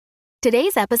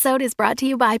Today's episode is brought to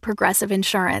you by Progressive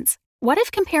Insurance. What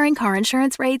if comparing car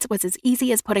insurance rates was as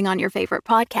easy as putting on your favorite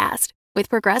podcast? With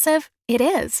Progressive, it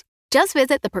is. Just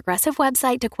visit the Progressive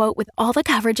website to quote with all the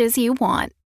coverages you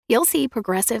want. You'll see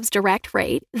Progressive's direct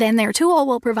rate, then their tool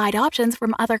will provide options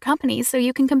from other companies so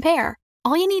you can compare.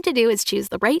 All you need to do is choose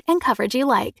the rate and coverage you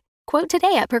like. Quote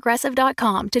today at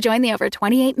Progressive.com to join the over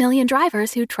 28 million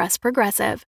drivers who trust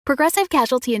Progressive. Progressive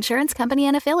Casualty Insurance Company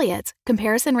and Affiliates.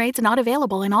 Comparison rates not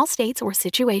available in all states or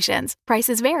situations.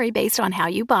 Prices vary based on how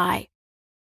you buy.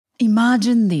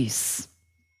 Imagine this.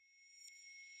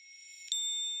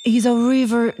 Is a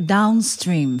river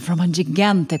downstream from a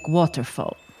gigantic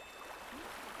waterfall.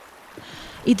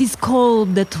 It is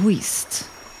called the Twist,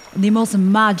 the most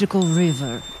magical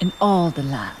river in all the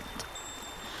land.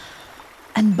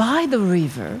 And by the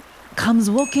river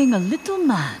comes walking a little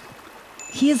man.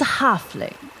 He is a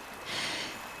halfling.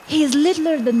 He is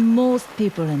littler than most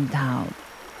people in town.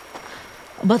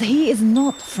 But he is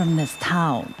not from this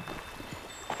town.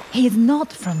 He is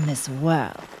not from this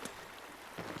world.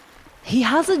 He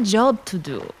has a job to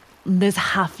do, this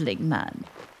halfling man.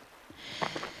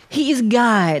 He is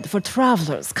guide for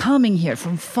travelers coming here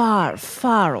from far,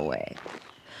 far away.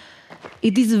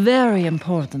 It is very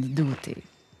important duty.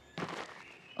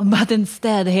 But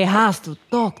instead he has to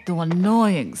talk to an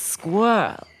annoying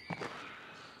squirrel.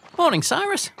 Morning,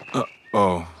 Cyrus.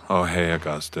 Hey,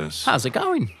 Augustus. How's it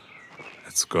going?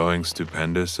 It's going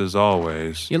stupendous as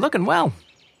always. You're looking well.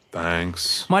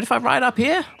 Thanks. Mind if I ride up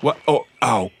here? What?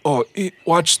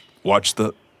 Watch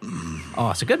the... Oh,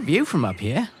 it's a good view from up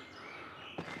here.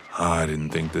 I didn't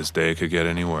think this day could get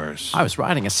any worse. I was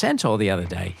riding a centaur the other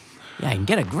day. Yeah, you can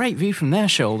get a great view from their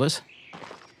shoulders.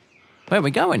 Where are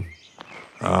we going?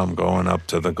 I'm going up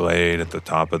to the glade at the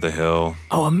top of the hill.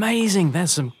 Oh, amazing.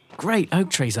 There's some great oak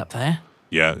trees up there.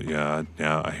 Yeah,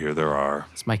 I hear there are.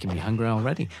 It's making me hungry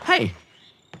already. Hey,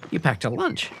 you packed a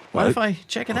lunch. What What? if I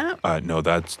check it out? No,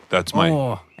 that's my...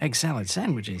 Oh, egg salad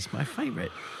sandwiches, my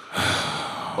favorite.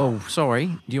 Oh, sorry.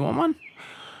 Do you want one?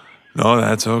 No,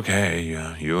 that's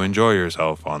okay. You enjoy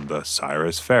yourself on the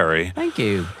Cyrus Ferry. Thank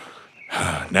you.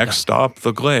 Next stop,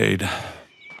 the glade.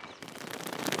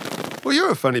 Well, you're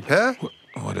a funny pair.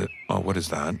 What is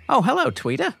that? Oh, hello,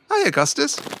 Tweeter. Hi,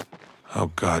 Augustus.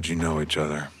 Oh, God, you know each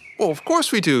other. Well, of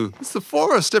course we do. It's the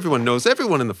forest. Everyone knows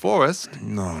everyone in the forest.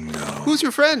 No. Who's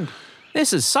your friend?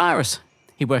 This is Cyrus.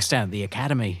 He works down at the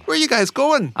academy. Where are you guys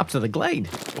going? Up to the glade.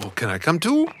 Oh, can I come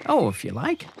too? Oh, if you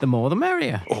like. The more the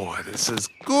merrier. Oh, this is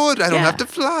good. I don't Yeah. have to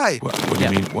fly. What do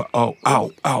Yeah. you mean? What? Oh.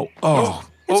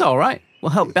 It's all right.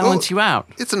 We'll help balance you out.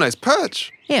 It's a nice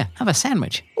perch. Here, have a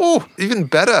sandwich. Oh, even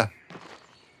better.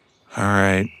 All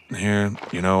right, here,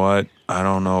 you know what? I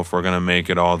don't know if we're going to make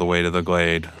it all the way to the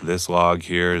glade. This log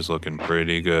here is looking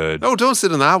pretty good. Oh, don't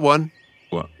sit on that one.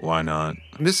 Why not?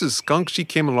 Mrs. Skunk, she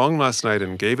came along last night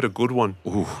and gave it a good one.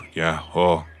 Ooh, yeah.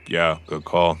 Oh, yeah, good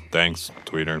call. Thanks,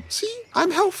 Tweeter. See,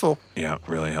 I'm helpful. Yeah,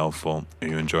 really helpful. Are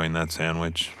you enjoying that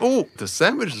sandwich? Oh, the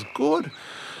sandwich is good.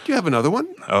 Do you have another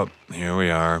one? Oh, here we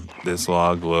are. This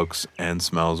log looks and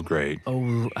smells great.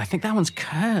 Oh, I think that one's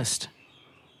cursed.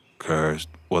 Cursed.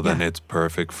 Well, then it's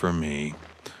perfect for me.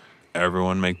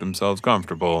 Everyone make themselves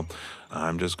comfortable.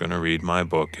 I'm just going to read my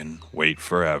book and wait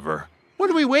forever. What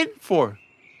are we waiting for?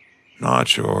 Not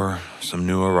sure. Some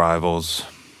new arrivals.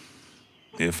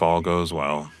 If all goes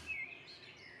well.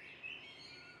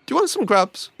 Do you want some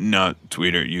grubs? No,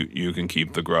 Tweeter, you can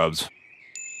keep the grubs.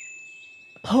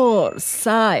 Poor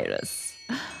Cyrus.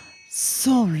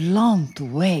 So long to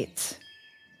wait.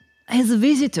 His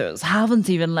visitors haven't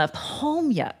even left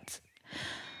home yet.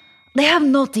 They have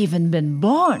not even been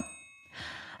born.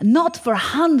 Not for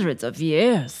hundreds of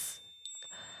years.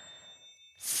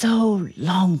 So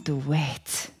long to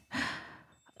wait.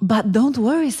 But don't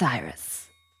worry, Cyrus.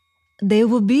 They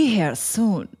will be here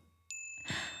soon.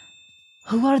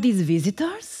 Who are these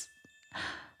visitors?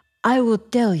 I will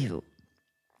tell you.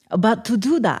 But to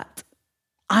do that,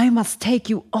 I must take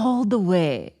you all the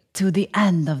way to the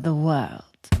end of the world.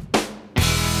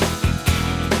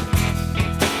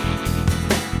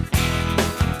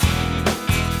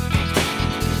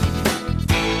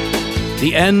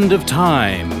 The End of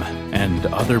Time and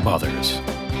Other Bothers.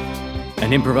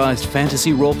 An improvised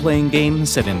fantasy role-playing game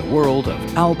set in the world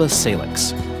of Alba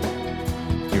Salix.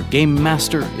 Your game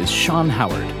master is Sean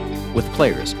Howard, with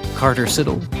players Carter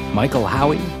Siddle, Michael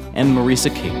Howie, and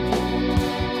Marisa King.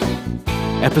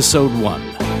 Episode 1.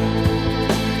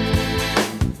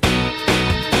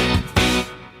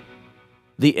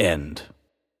 The End.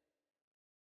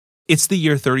 It's the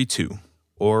year 32,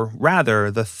 or rather,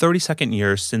 the 32nd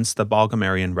year since the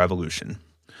Bulgamarian Revolution.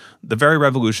 The very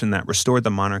revolution that restored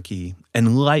the monarchy,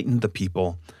 enlightened the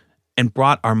people, and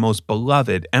brought our most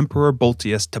beloved Emperor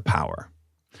Boltius to power.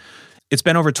 It's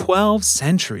been over 12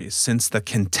 centuries since the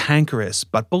cantankerous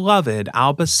but beloved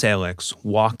Alba Salix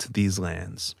walked these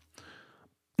lands.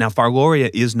 Now,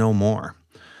 Farloria is no more.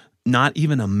 Not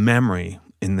even a memory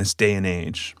in this day and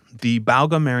age. The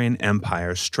Balgamarian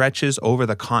Empire stretches over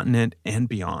the continent and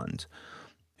beyond.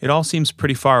 It all seems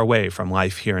pretty far away from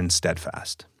life here in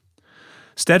Steadfast.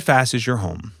 Steadfast is your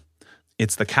home.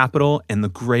 It's the capital and the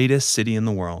greatest city in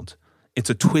the world. It's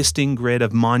a twisting grid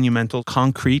of monumental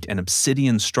concrete and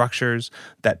obsidian structures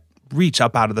that reach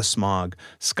up out of the smog.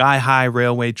 Sky-high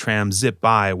railway trams zip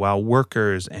by while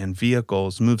workers and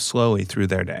vehicles move slowly through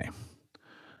their day.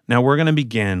 Now we're going to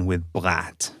begin with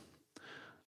Blatt.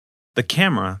 The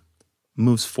camera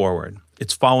moves forward.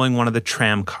 It's following one of the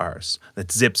tram cars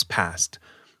that zips past.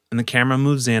 And the camera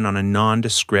moves in on a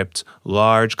nondescript,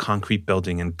 large concrete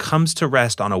building and comes to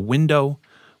rest on a window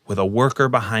with a worker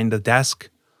behind the desk.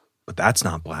 But that's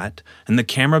not Blatt. And the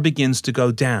camera begins to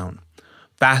go down,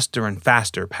 faster and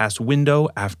faster, past window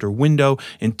after window,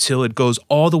 until it goes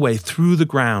all the way through the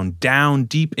ground, down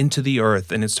deep into the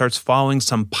earth, and it starts following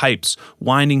some pipes,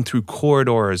 winding through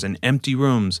corridors and empty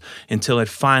rooms, until it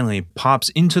finally pops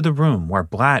into the room where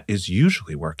Blatt is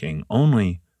usually working,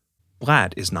 only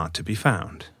Blatt is not to be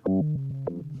found.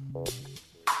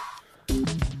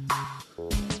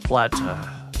 Blatt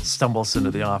stumbles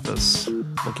into the office,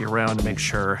 looking around to make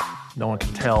sure no one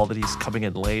can tell that he's coming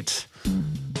in late.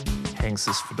 Hangs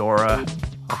his fedora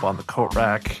up on the coat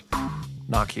rack,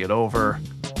 knocking it over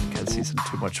because he's in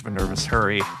too much of a nervous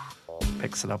hurry.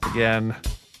 Picks it up again,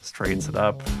 straightens it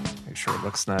up, make sure it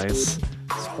looks nice.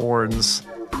 His horns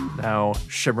now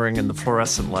shimmering in the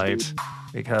fluorescent light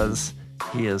because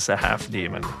he is a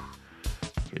half-demon.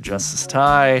 He adjusts his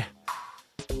tie,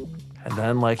 and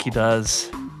then, like he does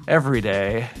every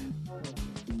day,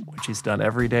 which he's done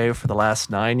every day for the last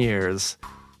 9 years,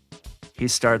 he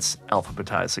starts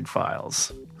alphabetizing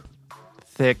files.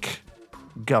 Thick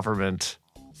government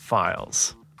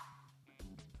files.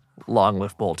 Long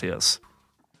live Boltius.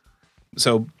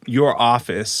 So your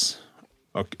office,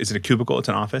 is it a cubicle? It's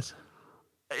an office?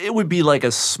 It would be like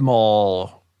a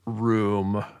small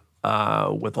room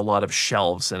with a lot of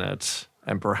shelves in it.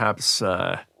 And perhaps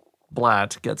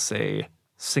Blatt gets a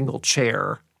single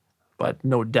chair, but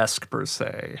no desk per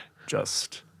se.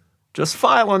 Just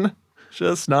filing.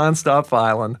 Just nonstop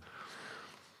filing.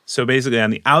 So basically, on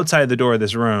the outside of the door of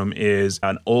this room is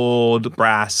an old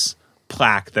brass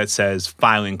plaque that says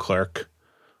filing clerk.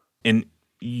 And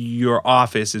your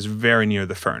office is very near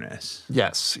the furnace.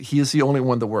 Yes, he is the only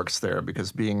one that works there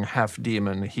because being half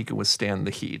demon, he can withstand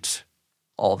the heat.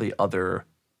 All the other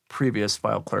previous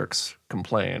file clerks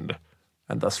complained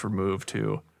and thus were moved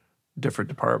to different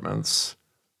departments.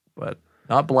 But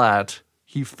not Blatt.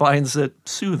 He finds it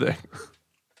soothing.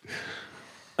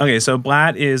 Okay, so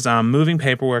Blatt is moving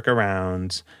paperwork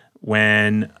around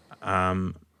when...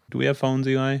 do we have phones,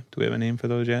 Eli? Do we have a name for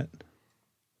those yet?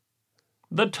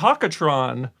 The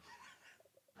Talkatron.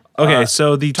 Okay,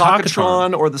 so the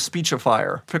Talkatron or the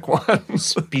Speechifier. Pick one.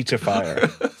 Speechifier.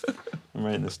 I'm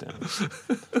writing this down.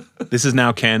 This is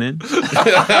now canon.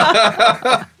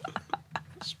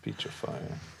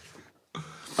 Speechifier.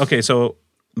 Okay, so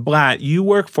Blatt, you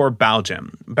work for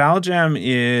Balgem. Balgem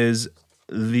is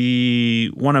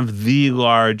one of the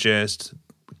largest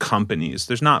companies.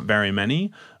 There's not very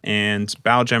many, and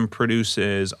Balgem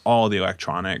produces all the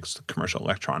electronics, commercial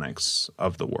electronics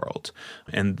of the world.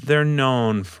 And they're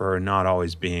known for not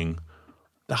always being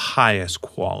the highest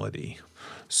quality.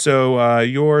 So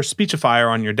your Speechifier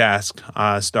on your desk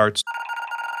starts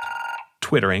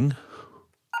twittering.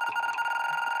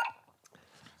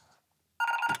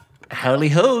 Howdy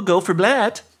ho, go for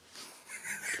Blatt.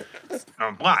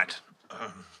 Blatt,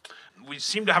 we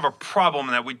seem to have a problem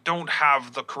that we don't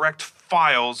have the correct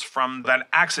files from that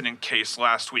accident case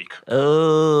last week.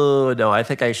 Oh, no, I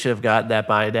think I should have gotten that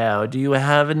by now. Do you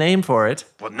have a name for it?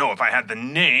 Well, no, if I had the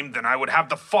name, then I would have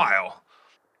the file.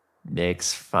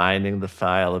 Makes finding the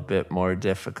file a bit more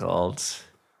difficult.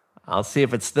 I'll see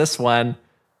if it's this one.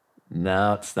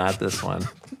 No, it's not this one.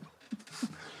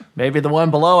 Maybe the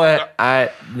one below it.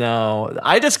 No.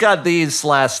 I just got these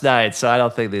last night, so I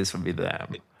don't think these would be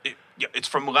them. Yeah, it's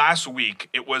from last week.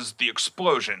 It was the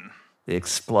explosion.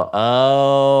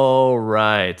 Oh,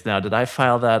 right. Now, did I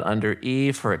file that under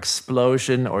E for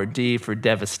explosion or D for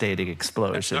devastating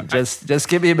explosion? Just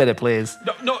give me a minute, please.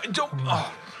 No, don't.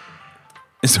 Oh.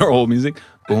 Is there old music?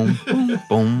 Boom, boom,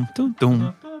 boom, doom,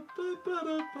 doom.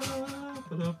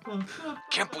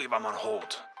 Can't believe I'm on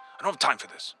hold. I don't have time for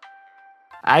this.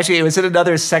 Actually, it was in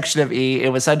another section of E. It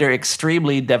was under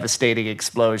extremely devastating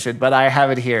explosion, but I have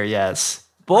it here, yes.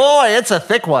 Boy, it's a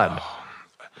thick one.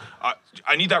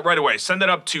 I need that right away. Send that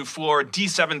up to floor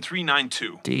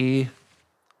D7392.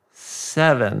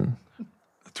 D7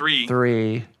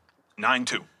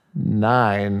 392.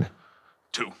 9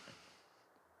 2.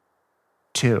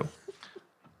 2.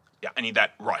 Yeah, I need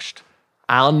that rushed.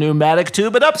 I'll pneumatic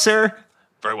tube it up, sir.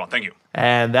 Very well, thank you.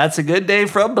 And that's a good day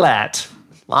from Blatt.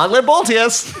 Long live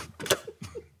Boltius.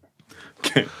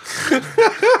 Okay.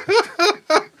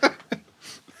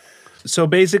 So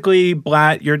basically,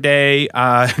 Blatt, your day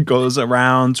goes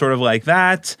around sort of like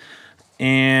that.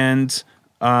 And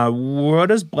what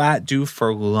does Blatt do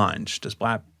for lunch? Does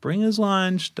Blatt bring his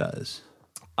lunch?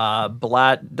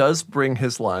 Blatt does bring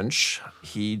his lunch.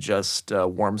 He just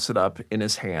warms it up in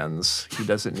his hands. He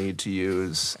doesn't need to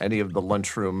use any of the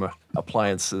lunchroom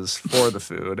appliances for the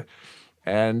food.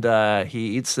 And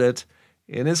he eats it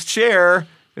in his chair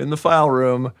in the file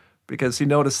room because he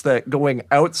noticed that going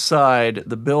outside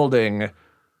the building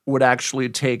would actually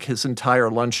take his entire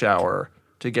lunch hour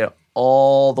to get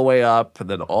all the way up and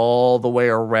then all the way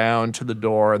around to the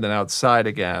door and then outside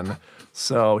again.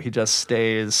 So he just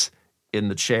stays in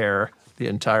the chair the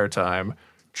entire time,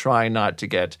 trying not to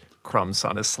get crumbs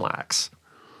on his slacks.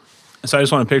 So I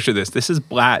just want to picture this. This is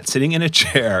Blatt sitting in a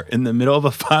chair in the middle of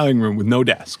a filing room with no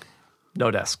desk.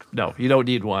 No desk. No, you don't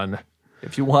need one.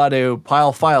 If you want to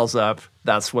pile files up,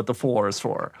 that's what the floor is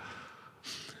for.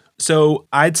 So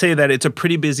I'd say that it's a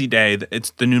pretty busy day.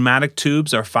 It's the pneumatic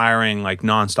tubes are firing like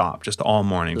nonstop, just all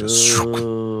morning. Just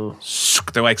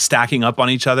they're like stacking up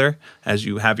on each other as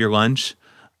you have your lunch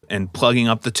and plugging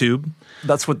up the tube.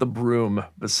 That's what the broom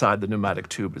beside the pneumatic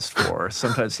tube is for.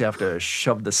 Sometimes you have to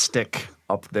shove the stick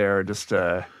up there just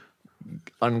to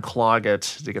unclog it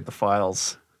to get the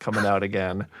files coming out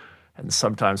again. And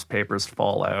sometimes papers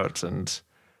fall out and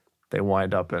they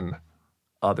wind up in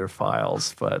other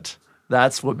files. But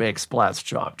that's what makes Blatt's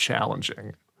job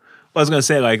challenging. Well, I was going to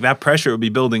say, like, that pressure would be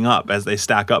building up as they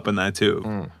stack up in that tube.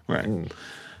 Right.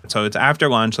 So it's after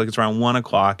lunch, like it's around 1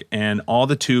 o'clock, and all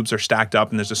the tubes are stacked up,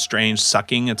 and there's a strange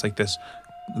sucking. It's like this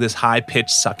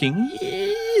high-pitched sucking.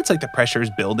 It's like the pressure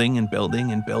is building and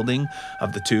building and building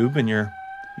of the tube, and you're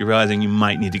realizing you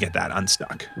might need to get that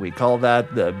unstuck. We call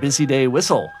that the busy day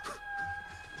whistle.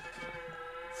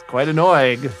 It's quite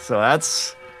annoying, so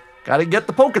that's got to get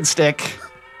the poking stick.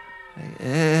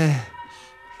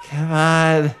 Come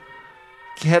on,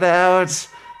 get out.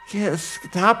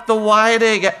 Stop the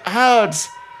whining, out.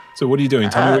 So what are you doing?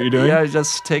 Tell me what you're doing. Yeah,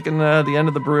 just taking the end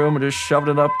of the broom and just shoving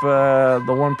it up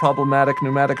the one problematic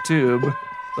pneumatic tube.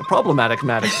 The problematic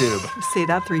pneumatic tube. Say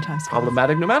that 3 times.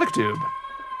 Problematic pneumatic tube.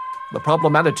 The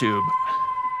problematic tube.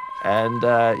 And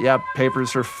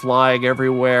papers are flying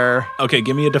everywhere. Okay,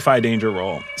 give me a Defy Danger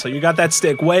roll. So you got that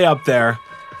stick way up there.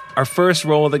 Our first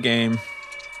roll of the game.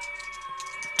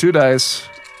 2 dice.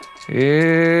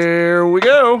 Here we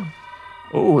go.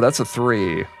 Oh, that's a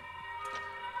 3.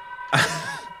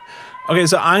 Okay,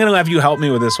 so I'm going to have you help me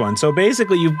with this one. So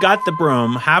basically, you've got the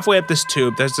broom halfway up this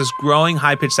tube. There's this growing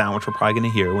high-pitched sound, which we're probably going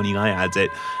to hear when Eli adds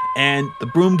it. And the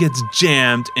broom gets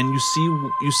jammed, and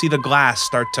you see the glass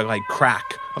start to, like,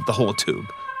 crack of the whole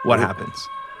tube. What happens?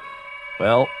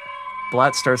 Well,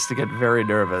 Blatt starts to get very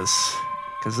nervous,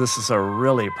 because this is a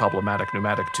really problematic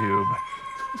pneumatic tube.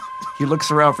 He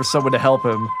looks around for someone to help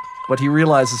him, but he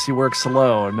realizes he works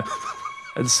alone.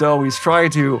 And so he's trying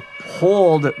to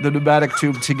hold the pneumatic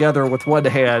tube together with one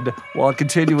hand while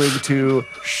continuing to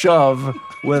shove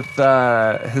with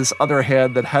his other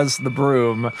hand that has the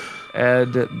broom.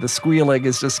 And the squealing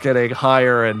is just getting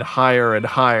higher and higher and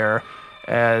higher.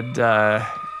 And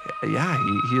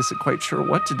he isn't quite sure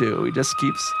what to do. He just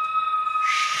keeps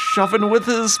shoving with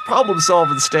his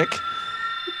problem-solving stick.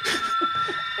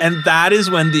 And that is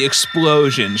when the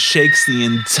explosion shakes the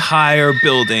entire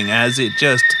building as it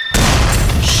just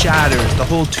shatters. The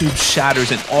whole tube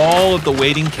shatters, and all of the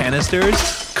waiting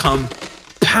canisters come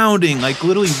pounding, like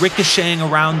literally ricocheting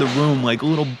around the room like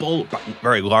little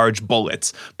very large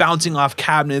bullets, bouncing off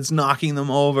cabinets, knocking them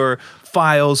over,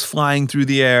 files flying through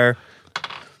the air.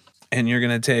 And you're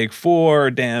going to take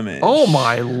 4 damage. Oh,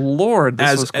 my Lord.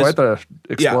 This was quite the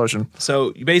explosion. Yeah.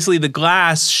 So basically the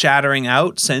glass shattering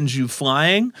out sends you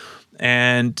flying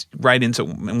and right into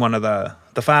one of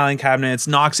the filing cabinets,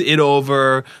 knocks it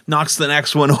over, knocks the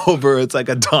next one over. It's like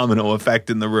a domino effect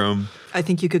in the room. I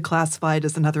think you could classify it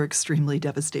as another extremely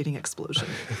devastating explosion.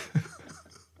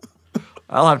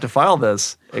 I'll have to file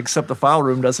this, except the file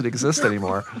room doesn't exist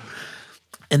anymore.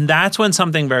 And that's when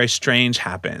something very strange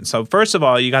happens. So first of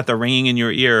all, you got the ringing in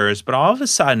your ears, but all of a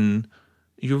sudden,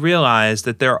 you realize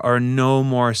that there are no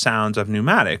more sounds of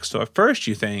pneumatics. So at first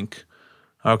you think,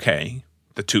 okay,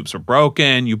 the tubes are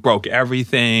broken, you broke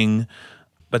everything.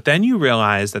 But then you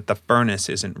realize that the furnace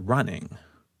isn't running.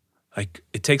 Like,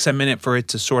 it takes a minute for it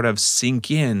to sort of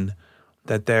sink in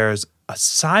that there's a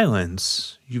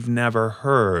silence you've never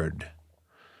heard.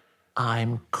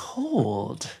 I'm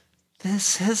cold.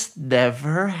 This has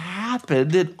never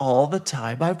happened in all the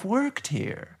time I've worked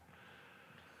here.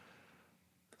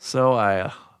 So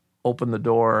I open the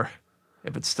door.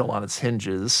 If it's still on its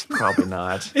hinges, probably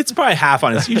not. It's probably half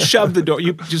on it. You shove the door.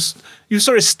 You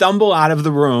sort of stumble out of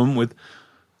the room with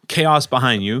chaos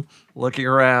behind you. Looking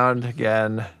around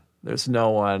again, there's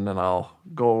no one, and I'll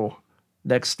go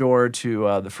next door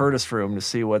to the furnace room to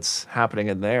see what's happening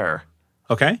in there.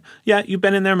 Okay. Yeah, you've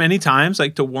been in there many times,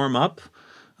 like to warm up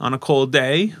on a cold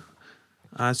day.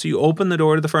 So you open the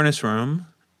door to the furnace room,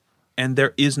 and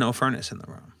there is no furnace in the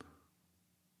room.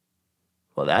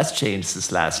 Well, that's changed since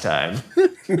last time.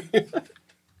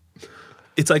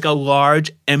 It's like a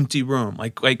large, empty room.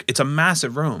 Like it's a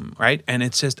massive room, right? And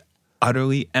it's just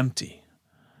utterly empty.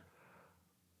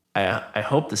 I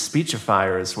hope the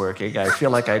speechifier is working. I feel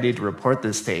like I need to report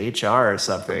this to HR or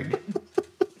something.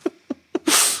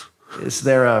 Is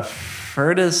there a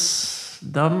furnace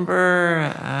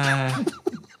number? I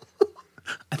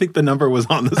think the number was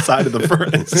on the side of the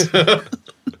furnace.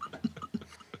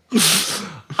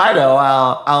 I know.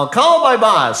 I'll call my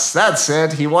boss. That's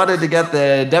it. He wanted to get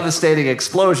the devastating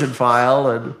explosion file,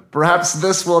 and perhaps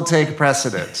this will take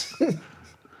precedent.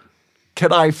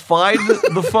 Can I find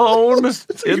the phone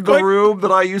in the room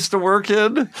that I used to work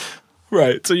in?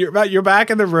 Right. So you're back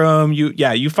in the room.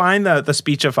 You find the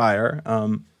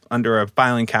speechifier under a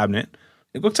filing cabinet.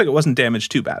 It looks like it wasn't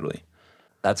damaged too badly.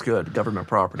 That's good. Government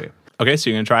property. Okay, so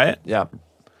you're gonna try it? Yeah.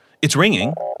 It's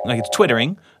ringing, like it's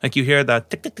twittering, like you hear the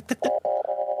tick tick tick tick tick.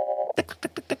 Tick,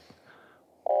 tick, tick, tick.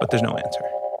 But there's no answer.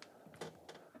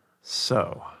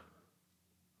 So,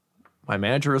 my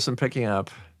manager isn't picking up.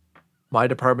 My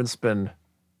department's been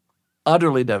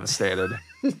utterly devastated,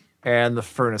 and the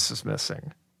furnace is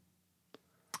missing.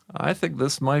 I think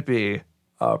this might be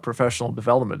a professional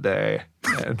development day,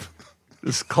 and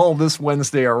just call this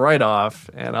Wednesday a write-off,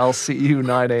 and I'll see you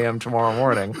 9 a.m. tomorrow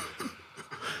morning.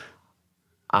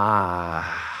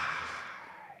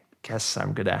 Guess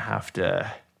I'm gonna have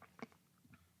to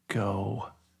go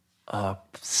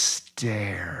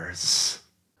upstairs.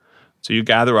 So you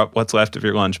gather up what's left of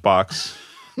your lunchbox.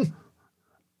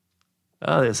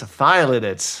 Oh, there's a file in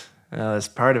it. There's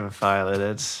part of a file in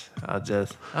it.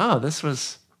 This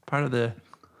was part of the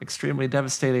extremely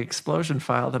devastating explosion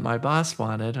file that my boss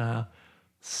wanted. I'll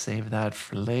save that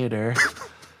for later.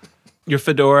 Your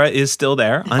fedora is still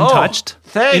there, untouched.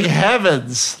 Thank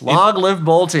heavens. Long live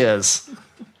Boltius.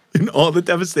 In all the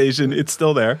devastation, it's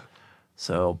still there.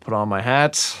 So put on my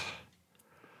hat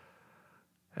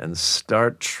and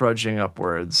start trudging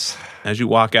upwards. As you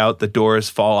walk out, the doors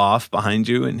fall off behind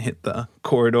you and hit the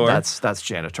corridor. That's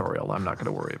janitorial. I'm not going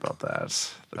to worry about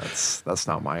that. That's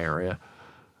not my area.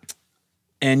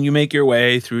 And you make your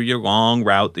way through your long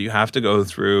route that you have to go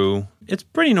through. It's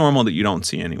pretty normal that you don't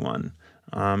see anyone.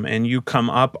 And you come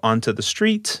up onto the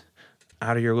street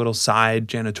out of your little side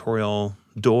janitorial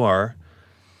door,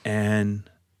 and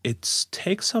it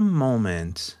takes a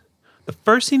moment. The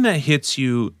first thing that hits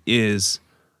you is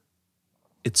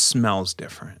it smells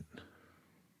different.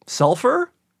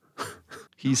 Sulfur?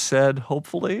 He said,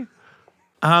 hopefully.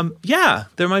 Yeah,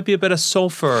 there might be a bit of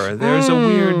sulfur. There's a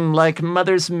weird... Like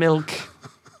mother's milk.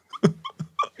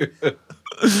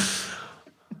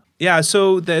 Yeah,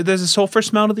 so there's a sulfur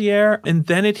smell to the air, and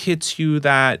then it hits you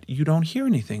that you don't hear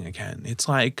anything again. It's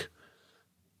like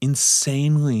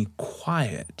insanely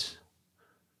quiet.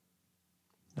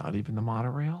 Not even the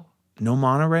monorail? No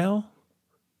monorail?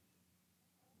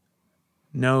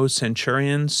 No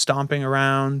centurions stomping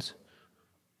around?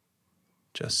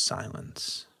 Just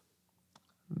silence.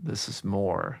 This is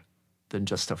more than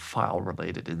just a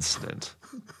file-related incident.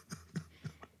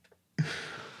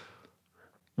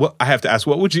 Well, I have to ask,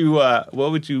 what would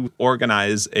you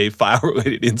organize a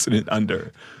file-related incident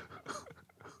under?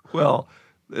 Well,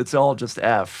 it's all just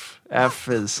F. F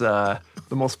is the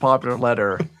most popular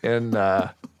letter in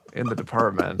the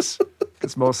department,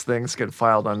 because most things get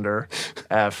filed under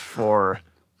F. For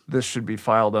this should be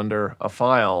filed under a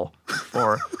file.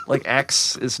 For like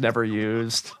X is never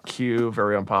used. Q,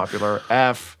 very unpopular.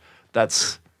 F,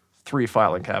 that's 3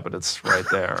 filing cabinets right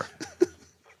there.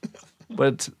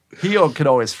 But he could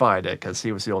always find it because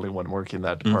he was the only one working in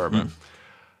that department. Mm-hmm.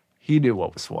 He knew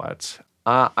what was what.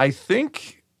 I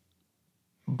think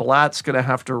Blatt's going to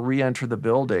have to re-enter the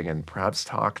building and perhaps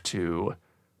talk to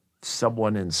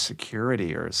someone in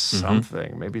security or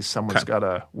something. Maybe someone's got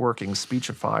a working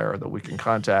speechifier that we can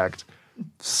contact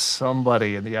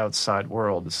somebody in the outside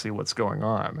world to see what's going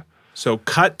on. So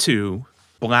cut to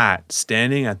Splat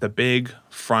standing at the big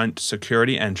front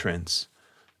security entrance,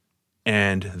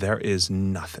 and there is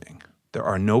nothing. There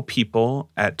are no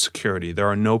people at security. There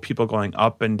are no people going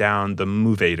up and down the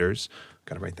movators.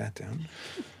 Got to write that down.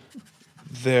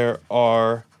 There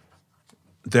are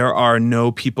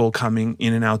no people coming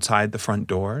in and outside the front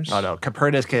doors. Oh, no.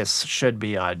 Copernicus should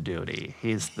be on duty.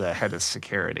 He's the head of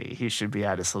security. He should be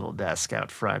at his little desk out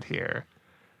front here.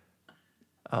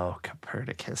 Oh,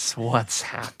 Copernicus, what's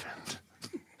happened?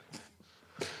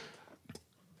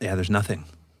 Yeah, there's nothing.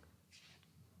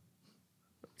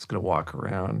 Just going to walk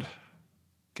around,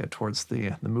 get towards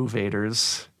the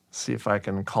movators, see if I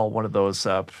can call one of those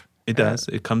up. It does.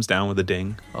 It comes down with a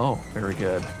ding. Oh, very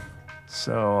good.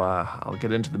 So I'll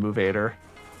get into the movator,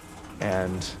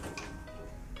 and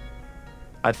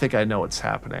I think I know what's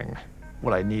happening,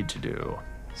 what I need to do.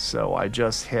 So I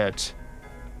just hit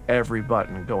every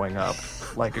button going up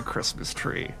like a Christmas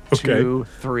tree. Okay. 2,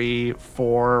 3,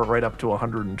 4, right up to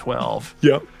 112.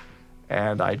 Yep.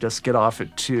 And I just get off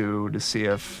at 2 to see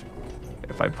if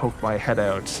I poke my head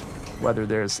out, whether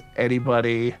there's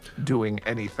anybody doing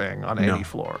anything on any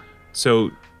floor.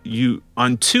 So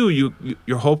on 2,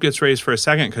 your hope gets raised for a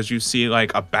second because you see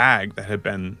like a bag that had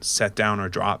been set down or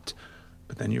dropped,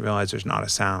 but then you realize there's not a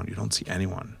sound. You don't see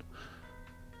anyone.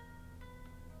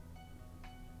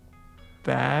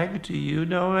 Bag, do you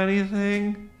know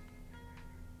anything?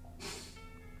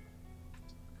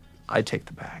 I take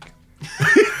the bag.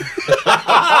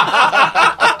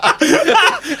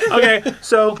 Okay,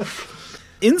 so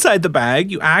inside the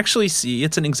bag, you actually see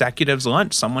it's an executive's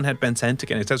lunch. Someone had been sent to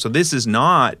get it. So this is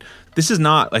not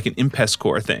like an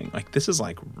ImpesCore thing. Like this is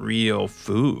like real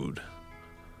food.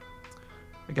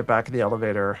 I get back in the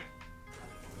elevator,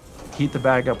 heat the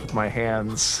bag up with my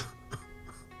hands,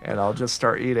 and I'll just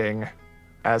start eating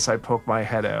as I poke my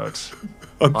head out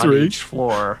On on 3? each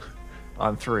floor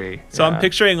on 3. So I'm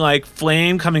picturing like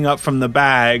flame coming up from the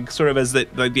bag, sort of as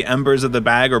the embers of the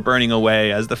bag are burning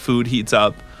away as the food heats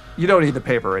up. You don't need the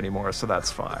paper anymore, so that's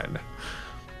fine.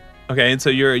 Okay, and so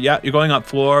you're going up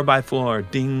floor by floor,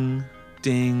 ding,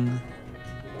 ding.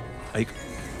 Like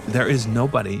there is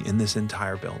nobody in this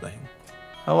entire building.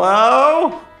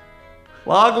 Hello?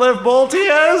 Long live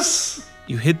Boltius?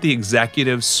 You hit the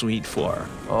executive suite floor.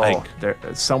 Oh,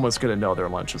 someone's going to know their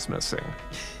lunch is missing.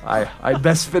 I'd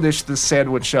best finish this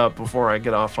sandwich up before I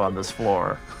get off on this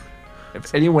floor.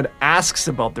 If anyone asks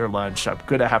about their lunch, I'm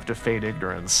going to have to feign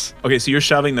ignorance. Okay, so you're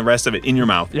shoving the rest of it in your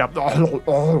mouth. Yep.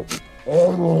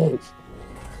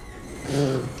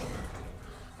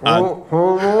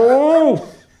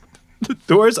 The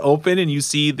doors open and you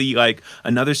see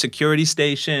another security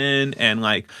station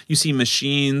and you see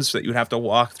machines that you would have to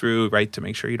walk through, right, to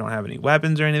make sure you don't have any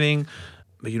weapons or anything.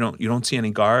 But you don't see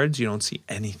any guards, you don't see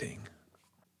anything.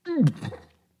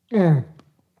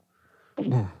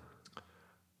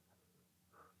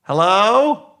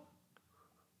 Hello?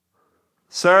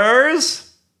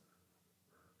 Sirs?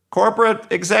 Corporate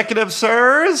executive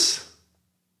sirs?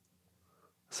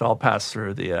 So I'll pass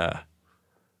through the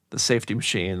safety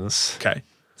machines. Okay.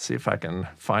 See if I can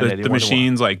find anyone. The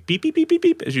machines beep, beep, beep, beep,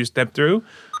 beep as you step through.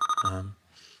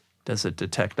 Does it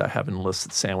detect I have an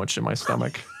illicit sandwich in my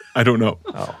stomach? I don't know.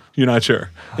 Oh. You're not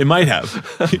sure. It might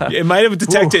have. It might have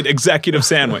detected executive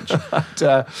sandwich. I'm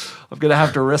going to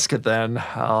have to risk it then.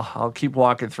 I'll keep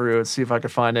walking through and see if I can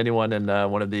find anyone in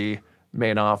one of the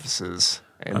main offices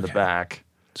in the back.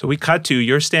 So we cut to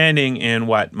you're standing in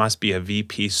what must be a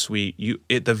VP suite.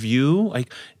 The view,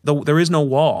 there is no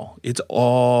wall. It's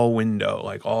all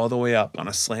window, all the way up on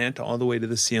a slant, all the way to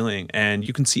the ceiling, and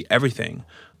you can see everything.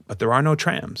 But there are no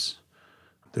trams.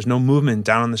 There's no movement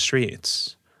down on the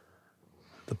streets.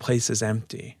 The place is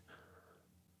empty.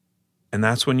 And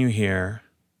that's when you hear.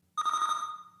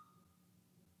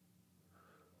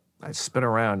 I spin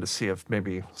around to see if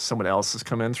maybe someone else has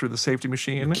come in through the safety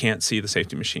machine. You can't see the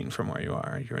safety machine from where you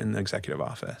are. You're in the executive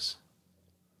office.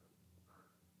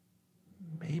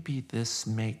 Maybe this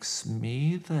makes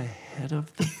me the head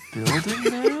of the building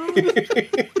now?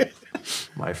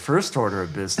 My first order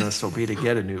of business will be to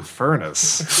get a new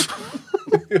furnace.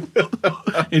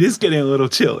 It is getting a little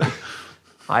chilly.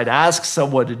 I'd ask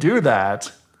someone to do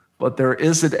that, but there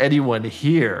isn't anyone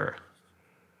here.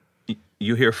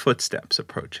 You hear footsteps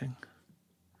approaching.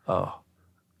 Oh.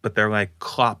 But they're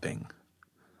clopping.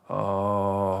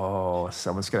 Oh,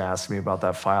 someone's going to ask me about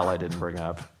that file I didn't bring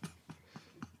up.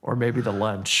 Or maybe the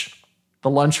lunch. The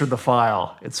lunch or the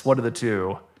file. It's one of the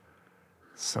two.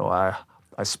 So I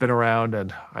spin around,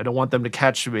 and I don't want them to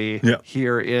catch me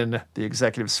here in the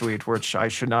executive suite, which I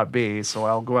should not be. So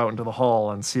I'll go out into the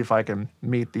hall and see if I can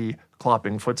meet the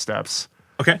clopping footsteps.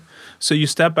 Okay. So you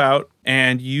step out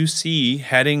and you see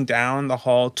heading down the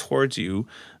hall towards you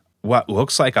what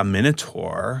looks like a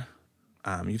minotaur.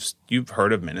 You've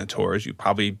heard of minotaurs. You've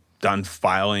probably done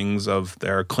filings of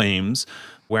their claims,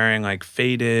 wearing like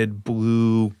faded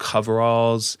blue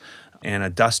coveralls and a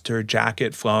duster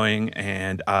jacket flowing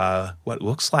and what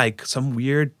looks like some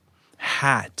weird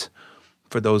hat.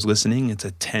 For those listening, it's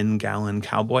a 10-gallon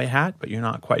cowboy hat, but you're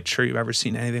not quite sure you've ever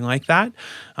seen anything like that.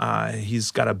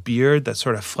 He's got a beard that's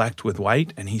sort of flecked with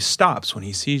white, and he stops when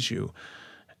he sees you.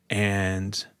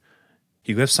 And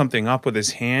he lifts something up with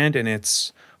his hand, and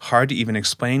it's hard to even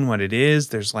explain what it is.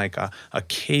 There's like a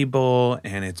cable,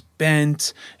 and it's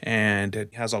bent, and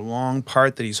it has a long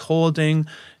part that he's holding,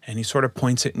 and he sort of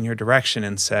points it in your direction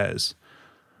and says,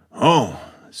 "Oh,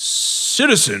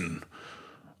 citizen,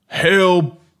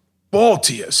 hail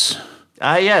Baltius."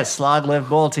 Yes, long live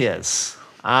Baltius.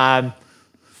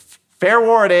 Fair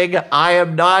warning, I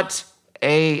am not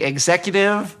a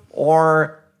executive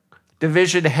or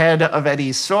division head of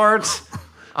any sort.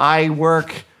 I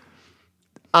work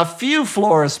a few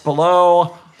floors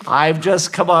below. I've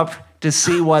just come up to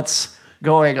see what's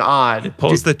going on.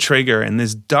 Pulls the trigger, and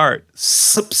this dart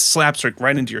slaps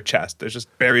right into your chest. It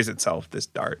just buries itself, this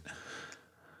dart.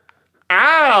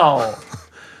 Ow!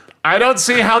 I don't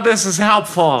see how this is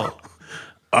helpful.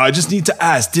 I just need to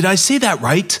ask, did I say that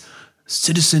right?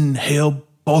 Citizen Hail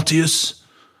Baltius?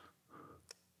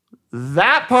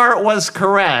 That part was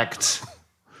correct.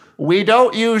 We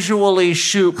don't usually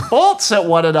shoot bolts at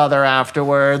one another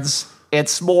afterwards.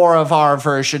 It's more of our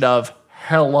version of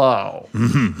hello.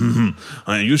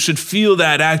 You should feel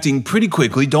that acting pretty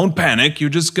quickly. Don't panic.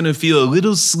 You're just going to feel a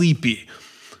little sleepy.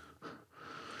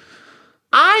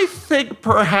 I think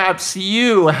perhaps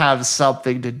you have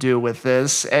something to do with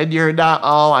this, and you're not.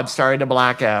 Oh, I'm starting to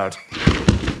black out.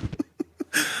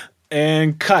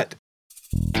 And cut.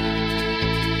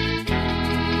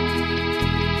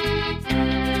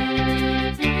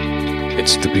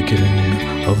 It's the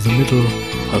beginning of the middle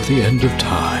of the end of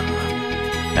time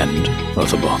and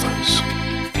other bothers.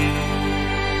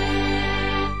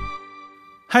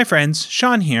 Hi friends,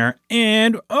 Sean here,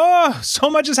 and so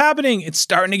much is happening. It's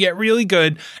starting to get really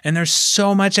good, and there's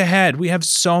so much ahead. We have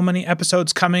so many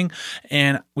episodes coming,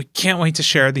 and we can't wait to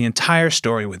share the entire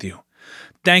story with you.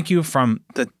 Thank you from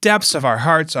the depths of our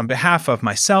hearts on behalf of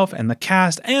myself and the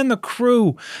cast and the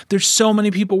crew. There's so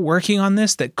many people working on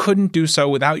this that couldn't do so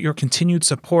without your continued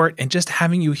support and just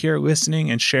having you here listening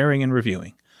and sharing and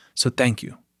reviewing. So thank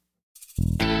you.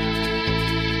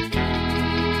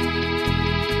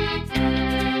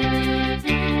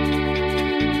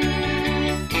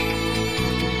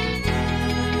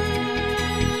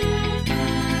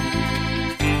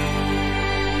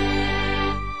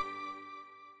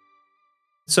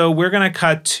 So we're going to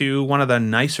cut to one of the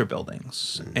nicer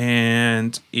buildings,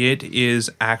 and it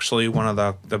is actually one of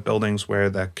the buildings where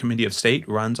the Committee of State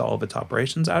runs all of its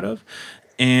operations out of.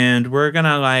 And we're going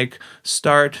to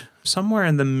start somewhere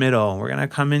in the middle. We're going to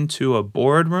come into a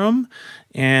boardroom,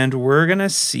 and we're going to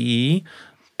see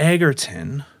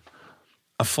Egerton,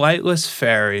 a flightless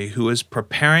fairy who is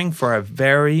preparing for a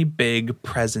very big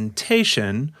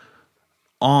presentation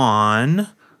on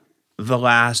the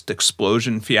last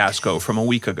explosion fiasco from a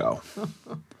week ago.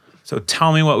 So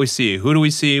tell me what we see. Who do we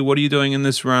see? What are you doing in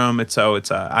this room? It's like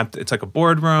a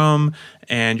boardroom,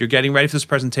 and you're getting ready for this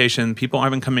presentation. People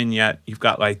haven't come in yet. You've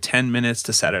got 10 minutes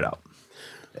to set it up.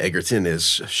 Egerton is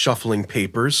shuffling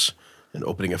papers and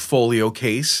opening a folio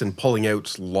case and pulling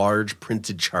out large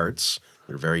printed charts.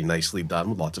 They're very nicely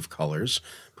done with lots of colors,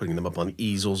 putting them up on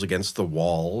easels against the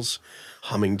walls,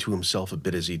 humming to himself a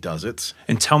bit as he does it.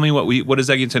 And tell me what is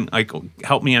Egerton like?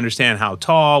 Help me understand how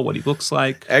tall, what he looks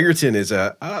like. Egerton is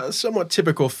a somewhat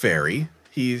typical fairy.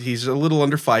 He's a little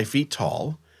under 5 feet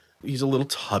tall. He's a little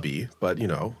tubby, but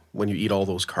when you eat all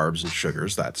those carbs and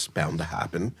sugars, that's bound to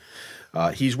happen.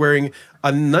 He's wearing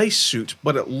a nice suit,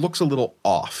 but it looks a little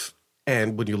off.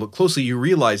 And when you look closely, you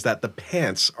realize that the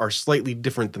pants are slightly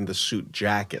different than the suit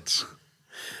jackets.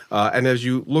 And as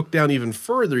you look down even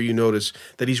further, you notice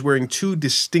that he's wearing 2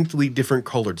 distinctly different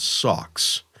colored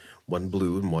socks, one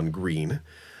blue and one green.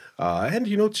 And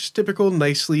just typical,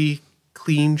 nicely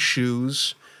clean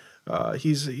shoes.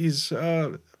 He's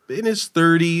in his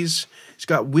 30s. He's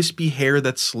got wispy hair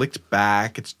that's slicked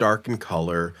back. It's dark in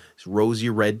color. His rosy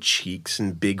red cheeks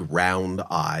and big round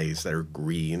eyes that are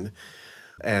green.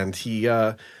 And he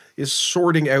is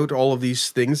sorting out all of these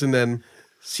things, and then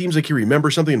seems like he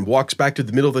remembers something and walks back to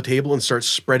the middle of the table and starts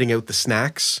spreading out the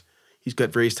snacks. He's got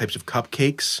various types of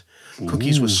cupcakes,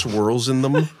 cookies with swirls in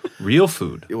them. Real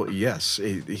food. Well, yes,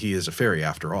 he is a fairy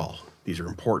after all. These are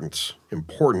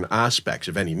important aspects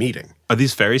of any meeting. Are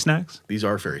these fairy snacks? These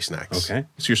are fairy snacks. Okay.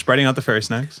 So you're spreading out the fairy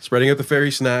snacks? Spreading out the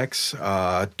fairy snacks,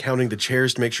 counting the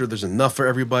chairs to make sure there's enough for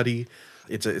everybody.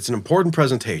 It's an important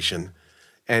presentation,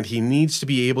 and he needs to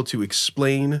be able to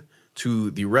explain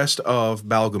to the rest of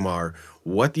Balgamar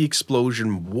what the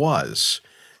explosion was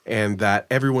and that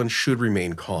everyone should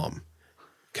remain calm.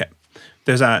 Okay.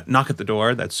 There's a knock at the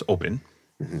door that's open,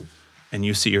 and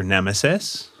you see your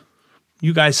nemesis.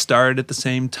 You guys started at the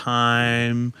same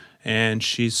time, and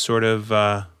she's sort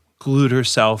of glued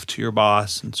herself to your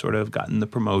boss and sort of gotten the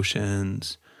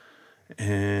promotions.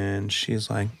 And she's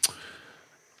like,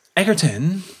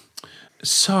 Egerton,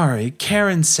 sorry,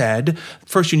 Karen said,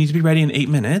 first you need to be ready in 8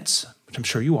 minutes, which I'm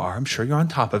sure you are. I'm sure you're on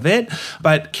top of it.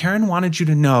 But Karen wanted you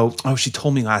to know, she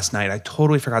told me last night, I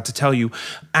totally forgot to tell you,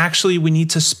 actually we need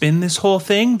to spin this whole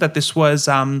thing, that this was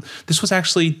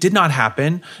actually did not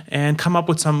happen, and come up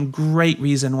with some great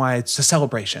reason why it's a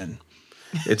celebration.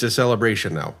 It's a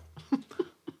celebration now.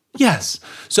 Yes.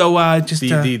 So just...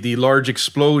 The large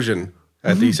explosion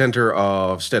at the center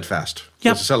of Steadfast.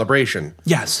 Yep. It's a celebration.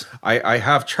 Yes. I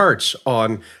have charts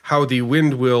on how the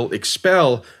wind will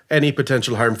expel any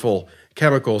potential harmful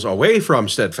chemicals away from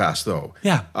Steadfast, though.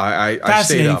 Yeah. I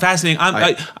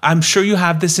Fascinating. I'm sure you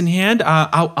have this in hand.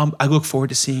 I look forward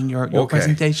to seeing your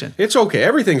presentation. It's okay.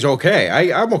 Everything's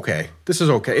okay. I'm okay. This is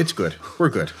okay. It's good. We're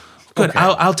good. Good. Okay.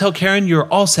 I'll tell Karen you're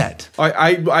all set.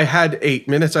 I had 8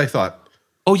 minutes, I thought.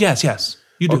 Oh, yes.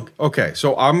 You do. Okay,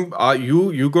 so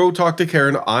you go talk to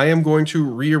Karen. I am going to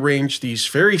rearrange these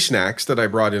fairy snacks that I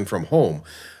brought in from home.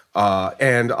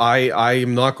 And I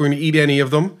am not going to eat any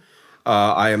of them.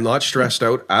 I am not stressed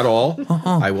out at all.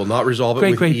 I will not resolve it with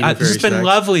eating fairy snacks. This has been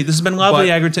lovely. This has been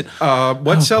lovely, Egerton.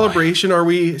 What celebration are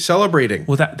we celebrating?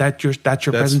 Well, that's your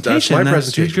presentation. That's my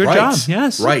presentation. Your job.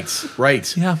 Yes.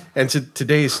 Right. Yeah. And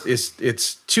today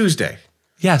it's Tuesday.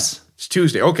 Yes. It's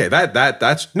Tuesday. Okay,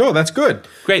 that's good.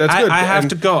 Great. That's good. I have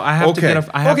to go. I have to get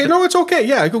off. No, it's okay.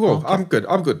 Yeah, go. Okay. I'm good.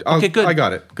 Okay, good. I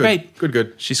got it. Good. Great.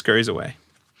 Good. She scurries away.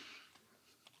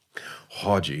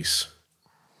 Oh, geez.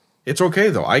 It's okay,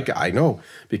 though. I know,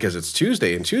 because it's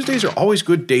Tuesday, and Tuesdays are always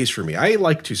good days for me. I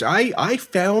like Tuesday. I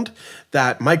found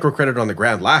that microcredit on the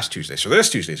ground last Tuesday, so this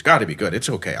Tuesday's got to be good. It's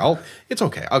okay. It's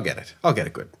okay. I'll get it. I'll get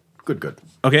it good. Good.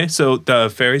 Okay, so the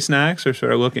fairy snacks are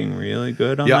sort of looking really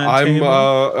good on that table.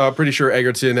 I'm pretty sure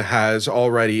Egerton has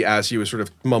already, as he was sort of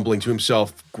mumbling to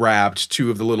himself, grabbed 2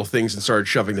 of the little things and started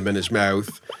shoving them in his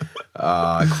mouth.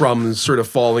 Crumbs sort of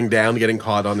falling down, getting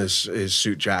caught on his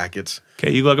suit jacket.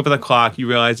 Okay, you look up at the clock. You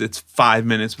realize it's 5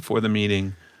 minutes before the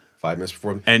meeting. 5 minutes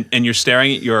before, and you're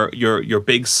staring at your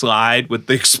big slide with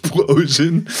the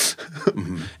explosion.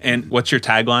 And what's your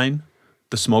tagline?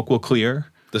 The smoke will clear.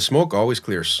 The smoke always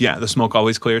clears. Yeah, the smoke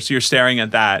always clears. So you're staring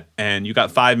at that, and you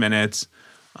got 5 minutes.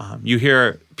 You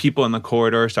hear people in the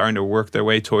corridor starting to work their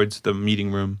way towards the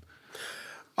meeting room.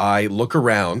 I look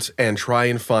around and try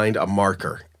and find a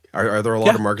marker. Are there a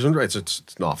lot of markers? It's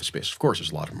an office space. Of course,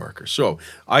 there's a lot of markers. So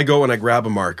I go and I grab a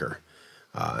marker,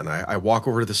 and I walk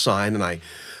over to the sign, and I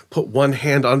put one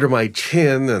hand under my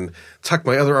chin and tuck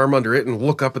my other arm under it and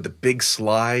look up at the big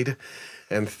slide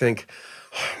and think,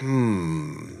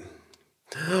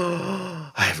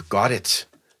 I've got it.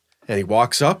 And he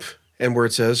walks up, and where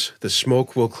it says, the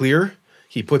smoke will clear,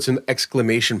 he puts an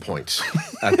exclamation point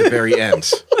at the very end.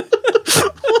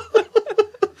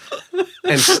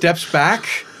 And steps back,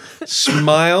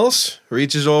 smiles,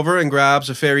 reaches over and grabs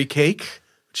a fairy cake.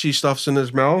 She stuffs in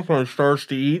his mouth and starts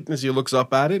to eat as he looks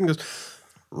up at it and goes,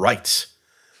 right.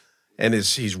 And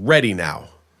he's ready now.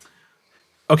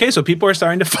 Okay, so people are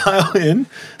starting to file in.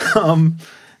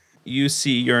 You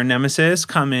see your nemesis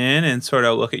come in and sort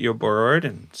of look at your board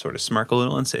and sort of smirk a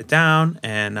little and sit down.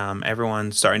 And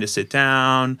everyone's starting to sit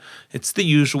down. It's the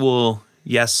usual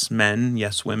yes men,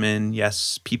 yes women,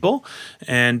 yes people.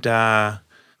 And a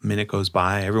minute goes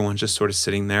by. Everyone's just sort of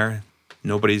sitting there.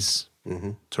 Nobody's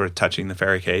sort of touching the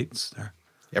fairy cakes.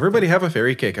 Everybody have a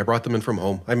fairy cake. I brought them in from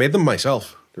home. I made them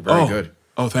myself. They're very good.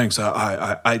 Oh, thanks.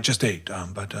 I just ate,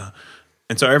 but...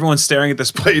 And so everyone's staring at this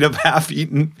plate of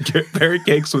half-eaten fairy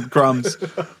cakes with crumbs.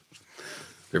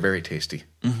 They're very tasty.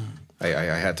 I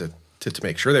had to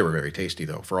make sure they were very tasty,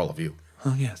 though, for all of you.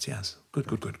 Oh, yes.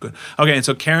 Good. Okay, and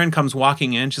so Karen comes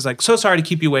walking in. She's like, so sorry to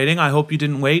keep you waiting. I hope you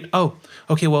didn't wait. Oh,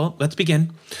 okay, well, let's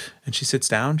begin. And she sits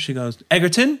down. She goes,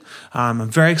 Egerton, I'm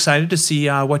very excited to see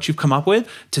what you've come up with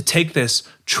to take this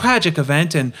tragic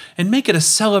event and make it a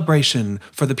celebration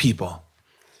for the people.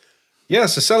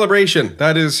 Yes, a celebration.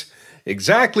 That is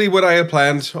exactly what I had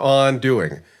planned on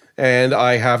doing, and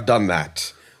I have done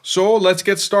that. So let's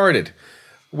get started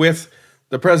with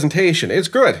the presentation. It's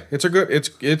good. It's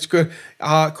good.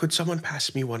 Could someone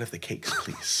pass me one of the cakes,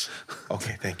 please?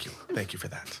 Okay, thank you. Thank you for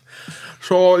that.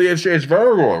 So it's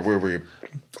very good.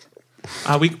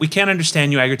 We can't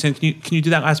understand you, Egerton. Can you do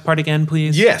that last part again,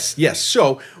 please? Yes.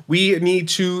 So we need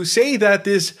to say that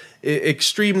this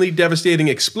extremely devastating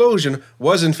explosion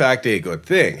was in fact a good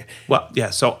thing. Well, yeah.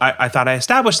 So I thought I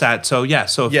established that. So yeah.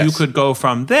 So if you could go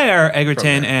from there,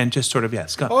 Egerton, and just sort of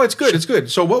go. Oh, it's good. It's good.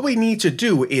 So what we need to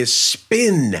do is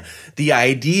spin the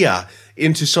idea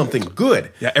into something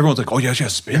good. Yeah, everyone's like, oh, yes,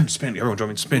 spin. Everyone's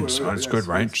driving spin. It's good,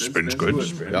 right? Spin is good.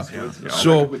 Yeah.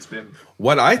 So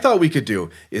what I thought we could do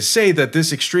is say that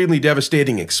this extremely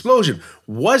devastating explosion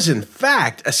was in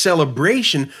fact a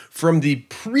celebration from the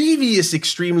previous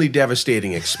extremely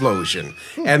devastating explosion,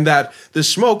 and that the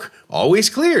smoke always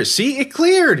clears. See, it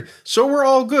cleared. So we're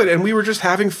all good, and we were just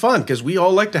having fun because we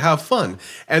all like to have fun.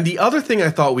 And the other thing I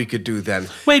thought we could do then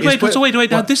Wait.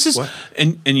 Now this is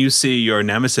and you see your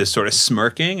nemesis sort of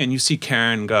smirking, and you see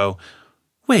Karen go,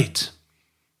 "Wait.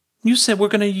 You said we're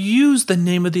going to use the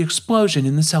name of the explosion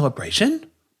in the celebration?"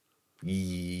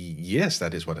 Yes,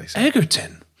 that is what I said.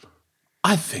 Egerton,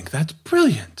 I think that's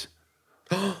brilliant.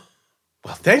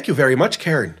 Well, thank you very much,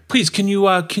 Karen. Please, can you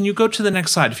go to the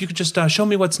next slide? If you could just show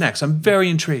me what's next. I'm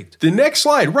very intrigued. The next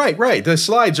slide, right. The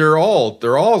slides are all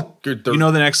good. You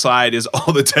know the next slide is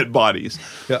all the dead bodies.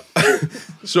 Yeah.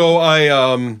 So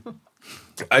I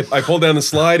pull down the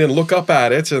slide and look up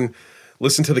at it and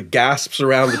listen to the gasps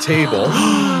around the table.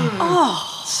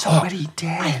 Somebody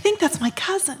dead. I think that's my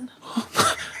cousin.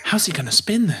 How's he gonna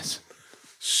spin this?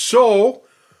 So,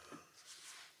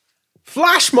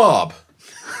 flash mob.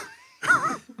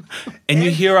 And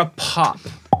you hear a pop.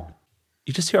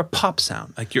 You just hear a pop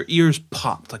sound, like your ears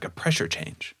popped, like a pressure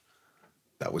change.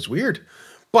 That was weird.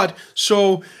 But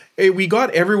so we got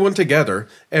everyone together,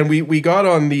 and we got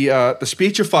on the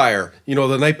speechifier,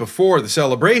 the night before the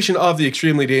celebration of the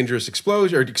extremely dangerous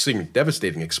explosion, or extremely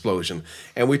devastating explosion.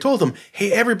 And we told them,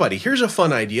 hey, everybody, here's a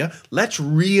fun idea. Let's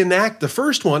reenact the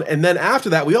first one. And then after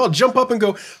that, we all jump up and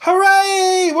go,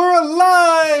 hooray, we're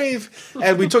alive.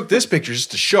 And we took this picture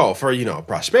just to show for,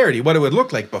 prosperity, what it would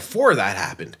look like before that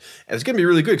happened. And it's going to be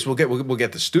really good because we'll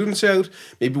get the students out.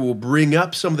 Maybe we'll bring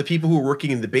up some of the people who are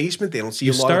working in the basement. They don't see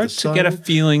a lot of the sun. You start to get a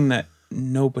feeling that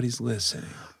nobody's listening.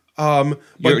 But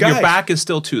your back is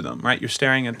still to them, right? You're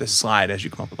staring at this slide as you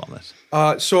come up with all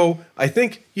this. So I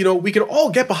think, we can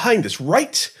all get behind this,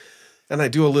 right? And I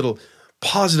do a little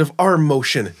positive arm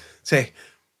motion. Say,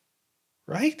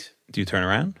 right? Do you turn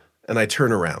around? And I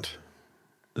turn around.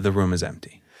 The room is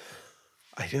empty.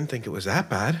 I didn't think it was that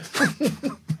bad.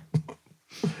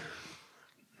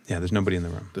 Yeah, there's nobody in the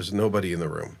room. There's nobody in the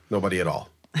room. Nobody at all.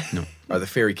 No. Are the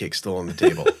fairy cakes still on the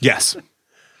table? Yes.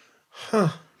 Huh.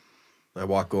 I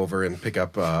walk over and pick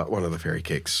up one of the fairy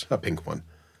cakes, a pink one,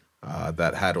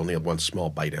 that had only one small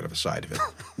bite out of the side of it,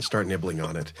 and start nibbling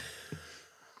on it.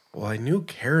 Well, I knew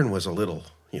Karen was a little,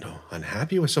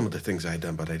 unhappy with some of the things I'd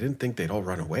done, but I didn't think they'd all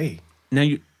run away. Now,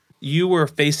 you were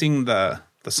facing the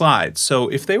slides, so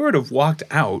if they were to have walked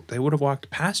out, they would have walked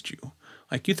past you.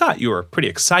 Like, you thought you were pretty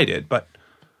excited, but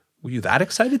were you that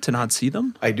excited to not see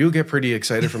them? I do get pretty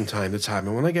excited from time to time,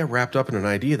 and when I get wrapped up in an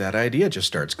idea, that idea just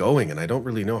starts going, and I don't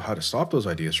really know how to stop those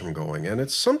ideas from going, and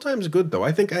it's sometimes good, though.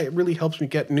 I think it really helps me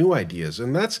get new ideas,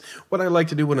 and that's what I like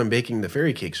to do when I'm baking the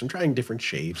fairy cakes. I'm trying different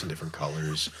shapes and different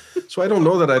colors, so I don't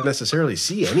know that I'd necessarily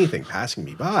see anything passing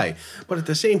me by, but at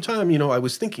the same time, I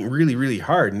was thinking really, really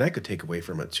hard, and that could take away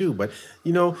from it, too, but,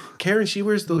 Karen, she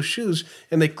wears those shoes,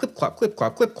 and they clip-clop,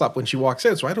 clip-clop, clip-clop when she walks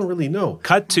out, so I don't really know.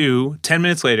 Cut to 10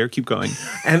 minutes later. Keep going.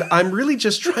 And I'm really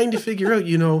just trying to figure out,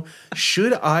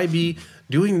 should I be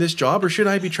doing this job or should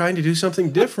I be trying to do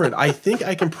something different? I think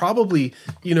I can probably,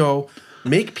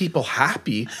 make people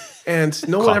happy. And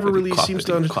no one ever really seems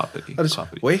to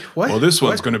understand. Wait, what? Well, this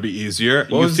one's going to be easier.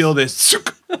 You feel this.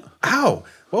 Ow.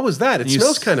 What was that? It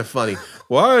smells kind of funny.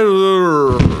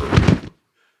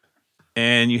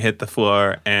 And you hit the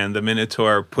floor, and the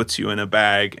Minotaur puts you in a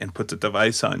bag and puts a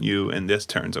device on you, and this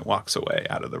turns and walks away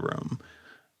out of the room.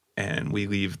 And we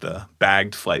leave the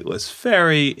bagged flightless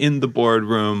fairy in the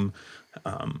boardroom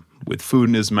with food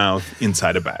in his mouth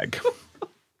inside a bag.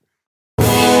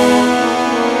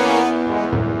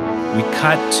 We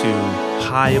cut to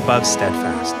high above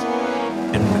Steadfast,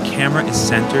 and the camera is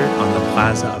centered on the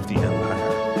Plaza of the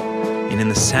Empire. And in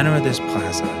the center of this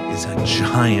plaza is a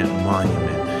giant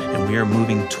monument, and we are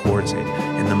moving towards it.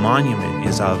 And the monument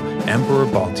is of Emperor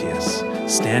Baltius,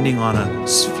 standing on a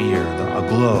sphere, a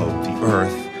globe, the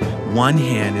earth. One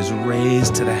hand is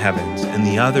raised to the heavens, and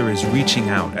the other is reaching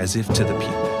out as if to the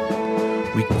people.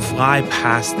 We fly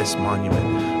past this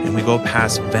monument, and we go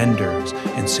past vendors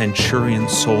and centurion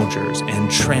soldiers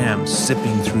and trams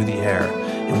zipping through the air.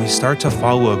 And we start to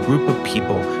follow a group of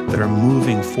people that are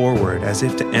moving forward as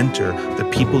if to enter the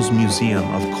People's Museum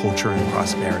of Culture and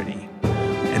Prosperity.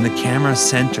 And the camera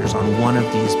centers on one of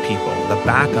these people, the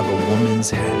back of a woman's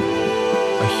head,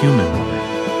 a human woman,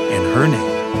 and her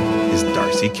name is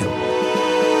Darcy Kimball.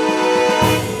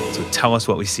 So tell us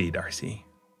what we see, Darcy.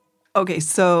 Okay,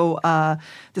 so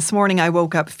this morning I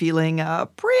woke up feeling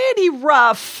pretty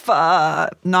rough,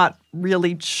 not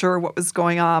really sure what was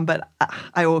going on, but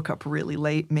I woke up really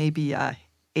late, maybe 8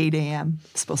 a.m.,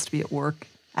 supposed to be at work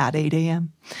at 8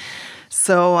 a.m.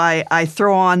 So I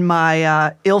throw on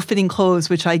my ill-fitting clothes,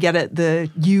 which I get at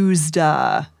the used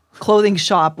clothing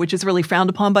shop, which is really frowned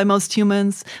upon by most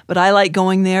humans. But I like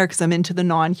going there because I'm into the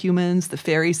non-humans, the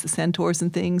fairies, the centaurs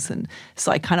and things. And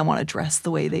so I kind of want to dress the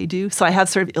way they do. So I have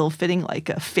sort of ill-fitting, like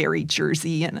a fairy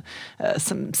jersey and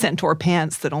some centaur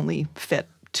pants that only fit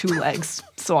 2 legs.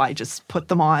 So I just put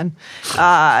them on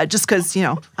just because,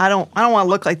 I don't want to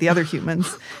look like the other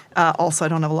humans. Also, I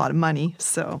don't have a lot of money.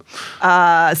 So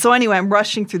anyway, I'm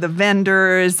rushing through the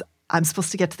vendors. I'm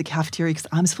supposed to get to the cafeteria because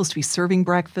I'm supposed to be serving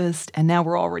breakfast, and now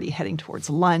we're already heading towards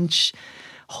lunch.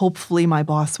 Hopefully my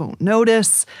boss won't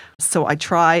notice. So I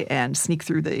try and sneak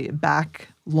through the back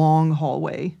long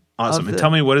hallway. Awesome. And tell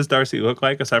me, what does Darcy look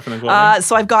like aside from the clothing?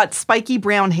 So I've got spiky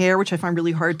brown hair, which I find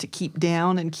really hard to keep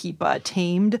down and keep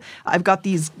tamed. I've got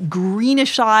these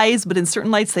greenish eyes, but in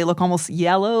certain lights they look almost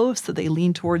yellow, so they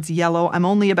lean towards yellow. I'm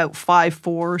only about 5'4",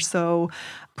 or so,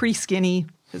 pretty skinny.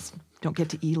 Just don't get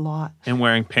to eat a lot. And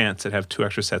wearing pants that have 2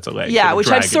 extra sets of legs. Yeah, which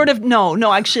I've sort of,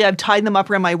 actually I've tied them up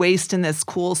around my waist in this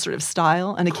cool sort of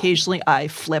style. And occasionally I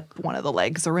flip one of the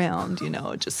legs around,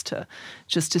 just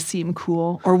to seem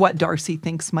cool, or what Darcy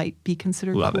thinks might be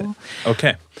considered Love cool. it.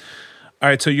 Okay. All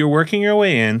right, so you're working your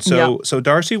way in. So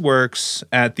Darcy works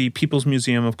at the People's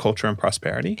Museum of Culture and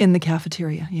Prosperity. In the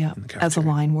cafeteria, as a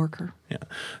line worker. Yeah.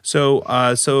 So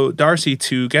Darcy,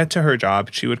 to get to her job,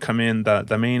 she would come in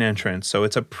the main entrance. So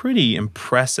it's a pretty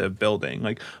impressive building.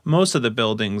 Like most of the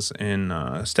buildings in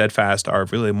Steadfast are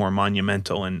really more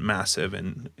monumental and massive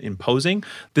and imposing.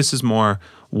 This is more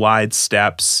wide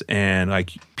steps, and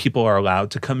like people are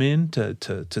allowed to come in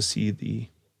to see the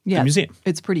museum.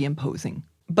 It's pretty imposing.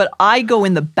 But I go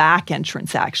in the back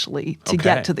entrance, actually, to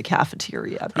get to the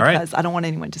cafeteria because I don't want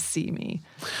anyone to see me.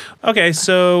 Okay,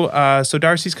 so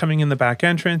Darcy's coming in the back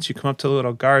entrance. You come up to the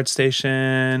little guard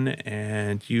station,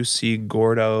 and you see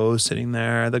Gordo sitting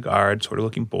there, the guard, sort of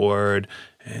looking bored.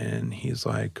 And he's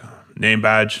like, name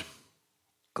badge?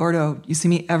 Gordo, you see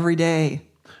me every day.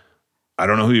 I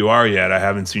don't know who you are yet. I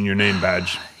haven't seen your name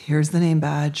badge. Here's the name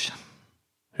badge.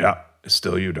 Yeah, it's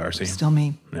still you, Darcy. Still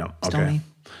me. Yeah, okay. Still me.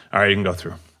 All right, you can go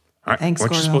through. All right. Thanks,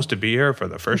 Weren't Gordo. you supposed to be here for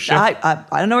the first shift? I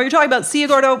don't know what you're talking about. See you,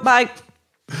 Gordo. Bye.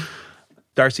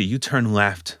 Darcy, you turn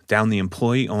left down the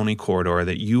employee-only corridor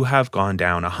that you have gone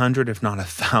down 100, if not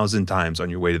 1,000 times on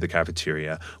your way to the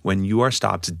cafeteria when you are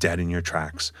stopped dead in your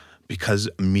tracks because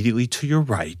immediately to your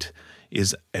right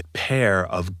is a pair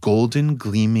of golden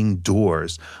gleaming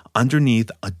doors underneath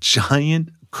a giant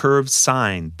curved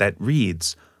sign that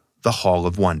reads, The Hall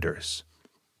of Wonders.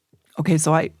 Okay,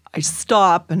 so I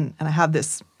stop and I have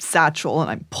this satchel and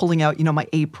I'm pulling out, my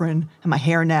apron and my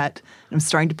hairnet and I'm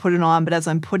starting to put it on. But as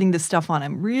I'm putting this stuff on,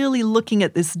 I'm really looking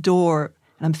at this door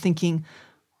and I'm thinking,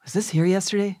 was this here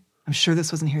yesterday? I'm sure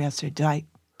this wasn't here yesterday.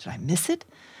 Did I miss it?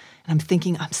 And I'm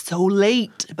thinking, I'm so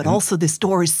late, but also this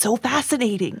door is so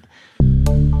fascinating.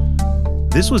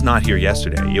 This was not here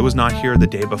yesterday. It was not here the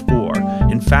day before.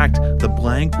 In fact, the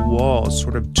blank walls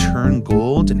sort of turn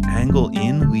gold and angle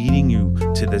in, leading you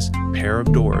to this pair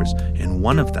of doors, and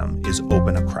one of them is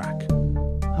open a crack.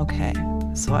 Okay,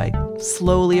 so I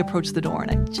slowly approach the door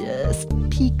and I just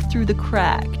peek through the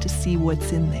crack to see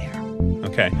what's in there.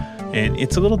 Okay, and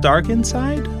it's a little dark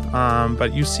inside,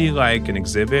 but you see like an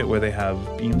exhibit where they have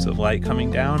beams of light coming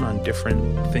down on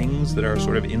different things that are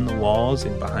sort of in the walls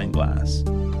and behind glass.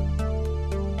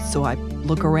 So I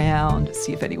look around,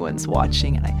 see if anyone's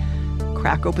watching, and I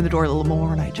crack open the door a little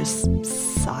more, and I just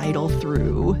sidle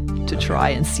through to try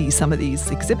and see some of these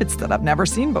exhibits that I've never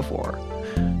seen before.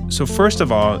 So first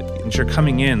of all, as you're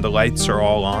coming in, the lights are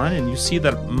all on, and you see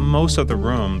that most of the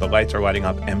room, the lights are lighting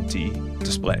up empty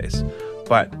displays.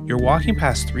 But you're walking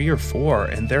past 3 or 4,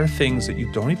 and there are things that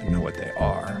you don't even know what they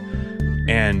are.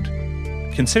 And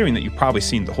considering that you've probably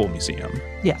seen the whole museum.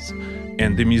 Yes.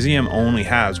 And the museum only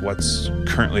has what's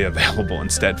currently available in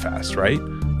Steadfast, right?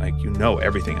 Like,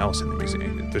 everything else in the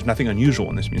museum. There's nothing unusual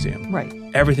in this museum. Right.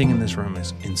 Everything in this room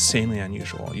is insanely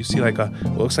unusual. You see it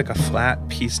looks like a flat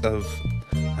piece of,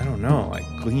 I don't know, like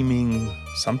gleaming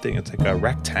something. It's like a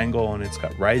rectangle, and it's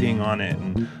got writing on it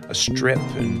and a strip,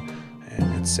 and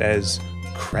it says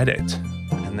credit.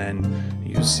 And then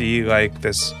you see like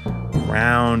this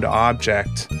round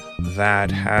object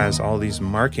that has all these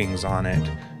markings on it,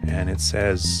 and it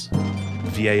says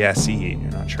VASE, and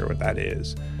you're not sure what that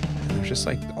is. And there's just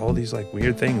like all these like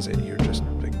weird things that you're just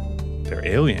like, they're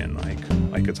alien, like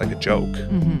it's like a joke.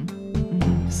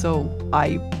 So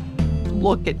I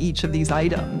look at each of these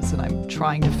items and I'm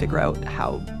trying to figure out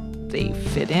how they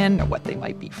fit in or what they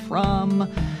might be from.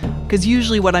 Because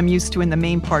usually what I'm used to in the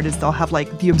main part is they'll have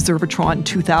like the Observatron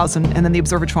 2000 and then the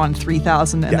Observatron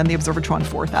 3000 and then the Observatron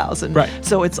 4000. Right.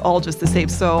 So it's all just the same.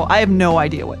 So I have no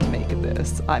idea what to make of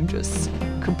this. I'm just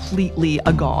completely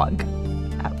agog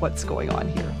at what's going on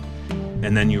here.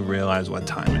 And then you realize what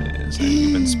time it is, and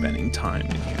you've been spending time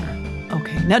in here.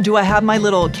 Okay. Now, do I have my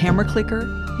little camera clicker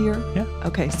here? Yeah.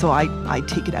 Okay, so I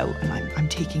take it out and I'm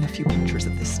taking a few pictures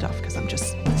of this stuff because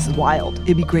this is wild.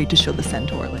 It'd be great to show the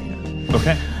centaur later.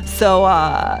 Okay. So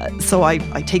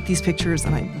I take these pictures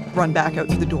and I run back out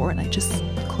through the door and I just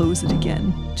close it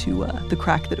again to the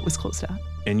crack that it was closed at.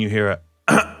 And you hear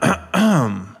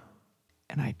And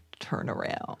I turn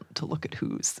around to look at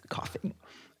who's coughing.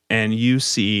 and you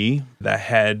see the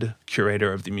head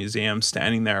curator of the museum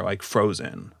standing there like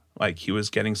frozen, like he was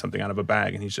getting something out of a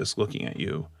bag and he's just looking at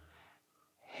you.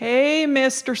 Hey,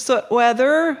 Mr.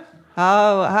 Sootweather.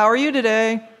 How are you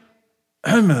today?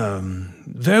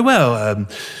 Very well.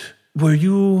 Were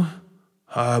you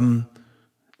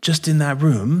just in that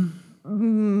room?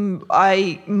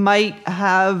 I might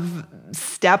have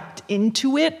stepped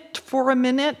into it for a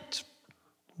minute.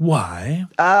 Why?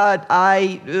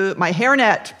 My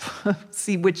hairnet,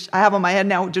 see, which I have on my head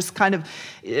now, just kind of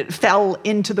it fell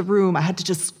into the room. I had to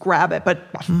just grab it, but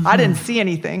I didn't see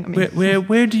anything. I mean,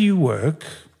 where do you work?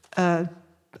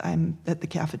 I'm at the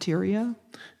cafeteria.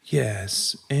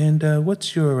 Yes. And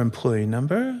what's your employee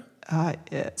number?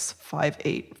 It's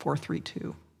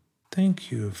 58432.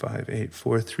 Thank you,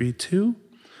 58432.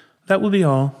 That will be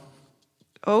all.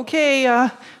 Okay,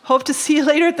 hope to see you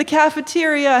later at the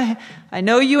cafeteria. I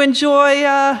know you enjoy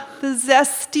the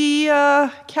zesty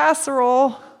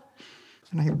casserole.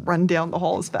 And I run down the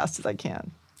hall as fast as I can.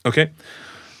 Okay.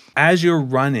 As you're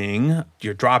running,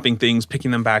 you're dropping things, picking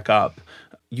them back up.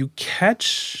 You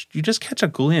just catch a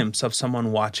glimpse of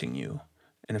someone watching you.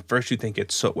 And at first you think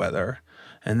it's Sootweather.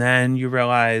 And then you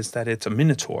realize that it's a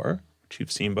Minotaur, which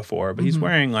you've seen before, but he's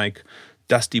wearing like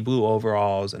dusty blue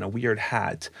overalls and a weird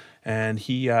hat. And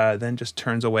he then just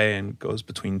turns away and goes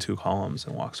between two columns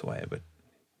and walks away. But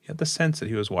you had the sense that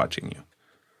he was watching you.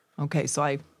 Okay, so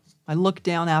I look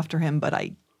down after him, but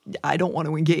I don't want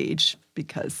to engage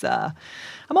because I'm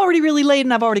already really late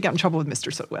and I've already gotten in trouble with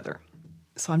Mr. Sootweather.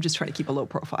 So I'm just trying to keep a low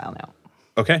profile now.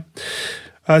 Okay.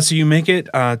 So you make it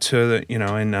to the,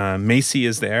 and Macy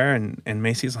is there, and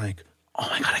Macy's like, oh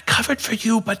my God, I covered for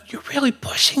you, but you're really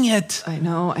pushing it. I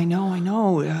know.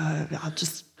 I'll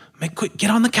just... Quick, get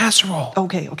on the casserole.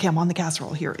 Okay, I'm on the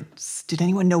casserole here. Did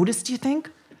anyone notice, do you think?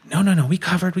 No, we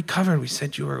covered. We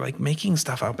said you were like making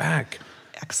stuff out back.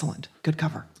 Excellent. Good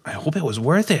cover. I hope it was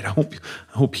worth it. I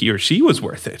hope he or she was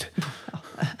worth it.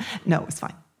 No, it's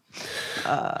fine.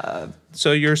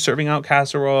 So you're serving out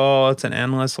casserole. It's an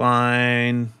endless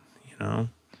line,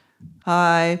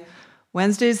 Hi.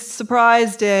 Wednesday's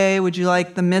surprise day. Would you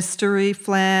like the mystery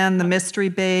flan, the mystery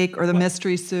bake, or the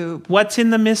mystery soup? What's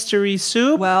in the mystery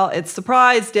soup? Well, it's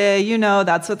surprise day.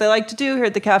 That's what they like to do here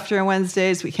at the cafeteria on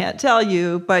Wednesdays. We can't tell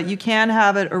you, but you can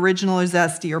have it original or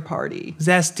zesty or party.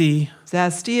 Zesty.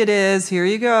 Zesty it is. Here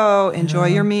you go. Enjoy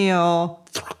your meal.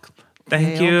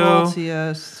 Thank you.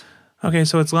 Baltius. Okay,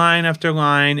 so it's line after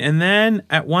line. And then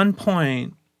at one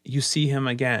point, you see him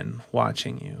again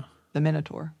watching you. The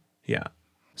Minotaur. Yeah.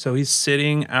 So he's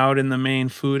sitting out in the main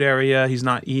food area. He's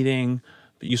not eating,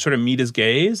 but you sort of meet his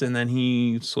gaze, and then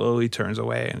he slowly turns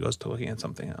away and goes to looking at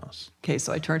something else. Okay,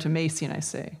 so I turn to Macy and I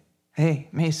say, hey,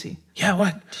 Macy. Yeah,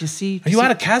 what? Did you see? Are you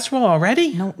out of casserole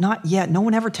already? No, not yet. No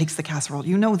one ever takes the casserole.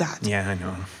 You know that. Yeah, I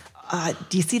know.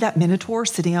 Do you see that Minotaur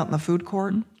sitting out in the food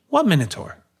court? What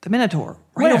Minotaur? The Minotaur.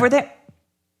 Right Where? over there.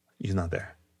 He's not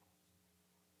there.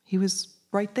 He was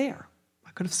right there.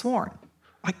 I could have sworn.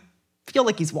 I feel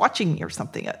like he's watching me or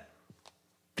something.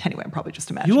 Anyway, I'm probably just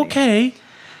imagining. You okay?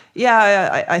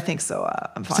 Yeah, I think so.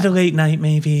 I'm fine. Is it a late night,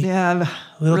 maybe? Yeah,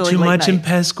 a little really too much in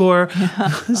Pescor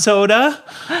soda?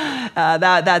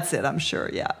 That's it, I'm sure.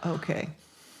 Yeah, okay.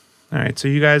 All right, so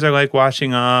you guys are like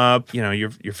washing up.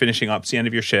 You're finishing up. It's the end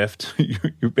of your shift.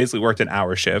 You basically worked an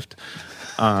hour shift.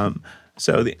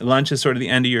 So the lunch is sort of the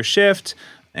end of your shift,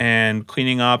 and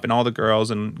cleaning up, and all the girls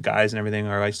and guys and everything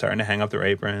are like starting to hang up their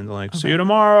aprons, like, see you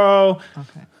tomorrow.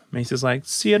 Okay. Macy's like,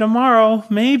 see you tomorrow,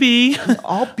 maybe.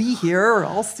 I'll be here.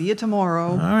 I'll see you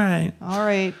tomorrow. All right. All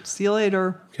right. See you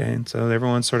later. Okay, and so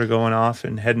everyone's sort of going off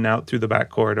and heading out through the back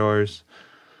corridors.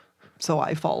 So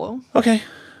I follow. Okay,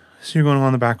 so you're going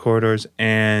along the back corridors,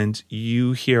 and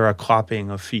you hear a clopping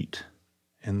of feet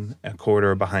in a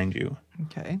corridor behind you.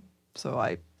 Okay. So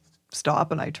I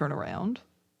stop and I turn around.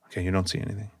 Okay, you don't see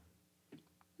anything.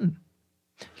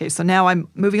 Okay, so now I'm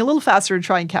moving a little faster to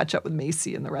try and catch up with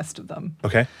Macy and the rest of them.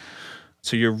 Okay.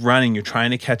 So you're running, you're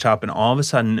trying to catch up, and all of a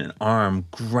sudden an arm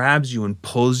grabs you and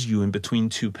pulls you in between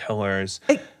two pillars.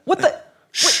 Hey, what the?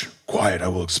 Shh, quiet, I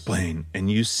will explain.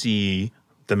 And you see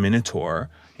the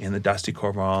Minotaur in the dusty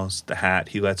coveralls, the hat.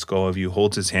 He lets go of you,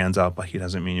 holds his hands up like he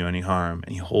doesn't mean you any harm,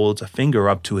 and he holds a finger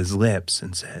up to his lips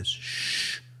and says,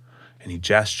 shh. And he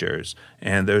gestures,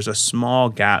 and there's a small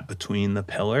gap between the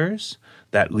pillars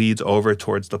that leads over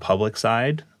towards the public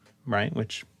side, right?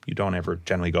 Which you don't ever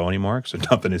generally go anymore because there's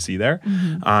nothing to see there.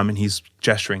 And he's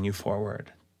gesturing you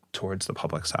forward towards the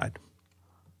public side.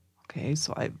 Okay,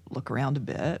 so I look around a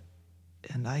bit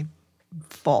and I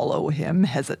follow him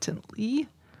hesitantly.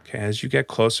 Okay, as you get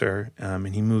closer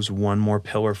and he moves one more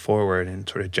pillar forward and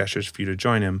sort of gestures for you to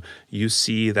join him, you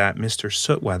see that Mr.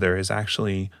 Sootweather is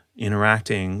actually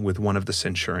interacting with one of the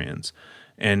Centurions.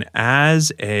 And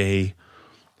as a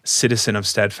citizen of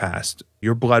Steadfast,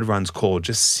 your blood runs cold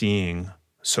just seeing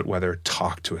Sootweather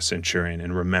talk to a Centurion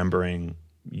and remembering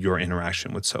your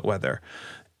interaction with Sootweather.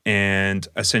 And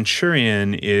a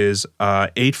Centurion is a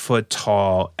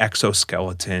 8-foot-tall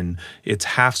exoskeleton. It's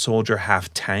half soldier,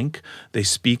 half tank. They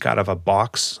speak out of a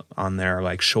box on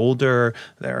their shoulder.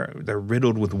 They're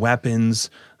riddled with weapons.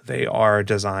 They are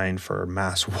designed for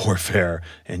mass warfare,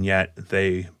 and yet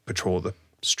they patrol the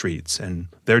streets. And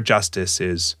their justice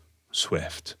is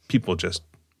swift. People just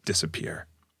disappear.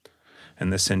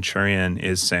 And the Centurion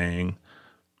is saying,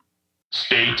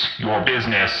 state your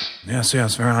business. Yes,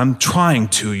 I'm trying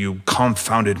to, you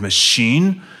confounded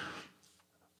machine.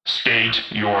 State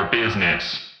your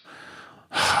business.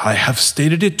 I have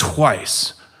stated it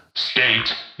twice.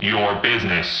 State your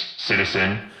business,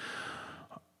 citizen.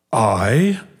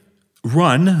 I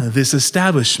run this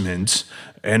establishment,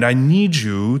 and I need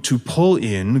you to pull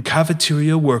in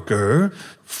cafeteria worker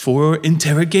for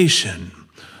interrogation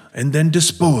and then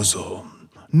disposal.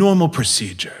 Normal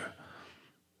procedure.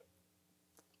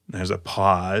 There's a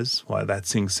pause while that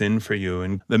sinks in for you,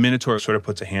 and the Minotaur sort of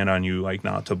puts a hand on you like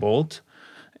not to bolt,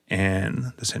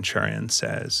 and the Centurion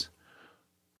says,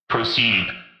 proceed.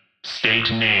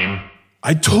 State name.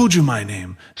 I told you my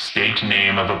name. State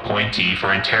name of appointee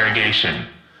for interrogation.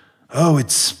 Oh,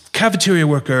 it's cafeteria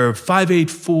worker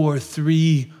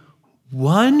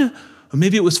 58431? Or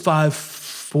maybe it was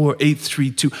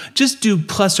 54832. Just do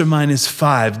plus or minus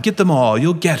 5. Get them all.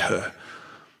 You'll get her.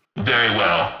 Very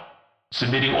well.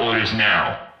 Submitting orders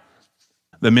now.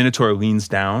 The Minotaur leans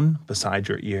down beside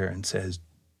your ear and says,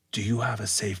 do you have a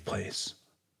safe place?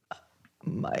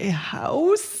 My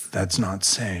house? That's not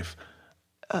safe.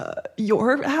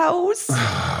 Your house?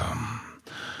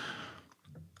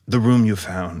 The room you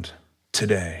found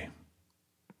today.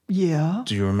 Yeah.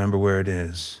 Do you remember where it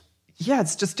is? Yeah,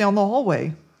 it's just down the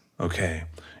hallway. Okay.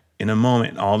 In a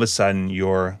moment, all of a sudden,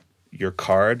 your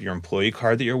card, your employee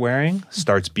card that you're wearing,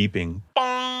 starts beeping.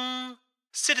 Bong!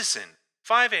 Citizen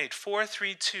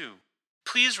 58432.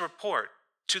 Please report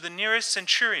to the nearest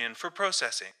Centurion for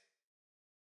processing.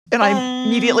 And I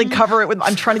immediately cover it with,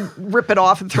 I'm trying to rip it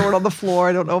off and throw it on the floor.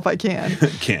 I don't know if I can.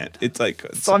 Can't. It's like...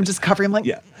 So I'm just covering him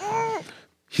Yeah.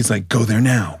 He's like, go there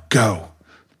now. Go.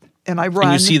 And I run.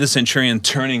 And you see the Centurion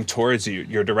turning towards you,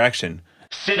 your direction.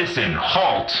 Citizen,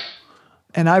 halt.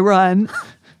 And I run.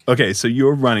 Okay, so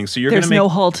you're running. So you're going to make... There's no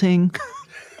halting.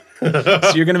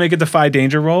 So you're going to make a defy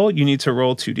danger roll. You need to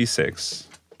roll 2d6.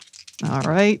 All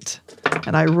right.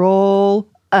 And I roll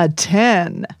a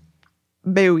 10.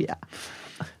 Booyah.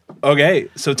 Okay,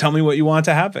 so tell me what you want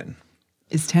to happen.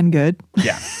 Is 10 good?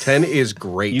 Yeah. 10 is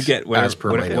great. You get whatever, as per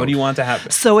my what do note. you want to happen?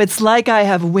 So it's like I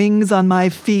have wings on my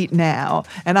feet now,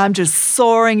 and I'm just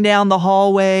soaring down the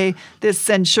hallway. This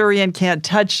Centurion can't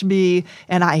touch me,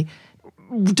 and I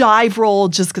dive roll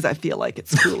just because I feel like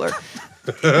it's cooler.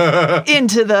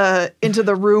 into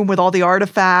the room with all the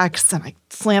artifacts, and I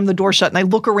slam the door shut, and I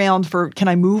look around for, can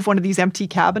I move one of these empty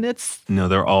cabinets? No,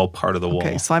 they're all part of the wall.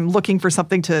 Okay, so I'm looking for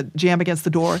something to jam against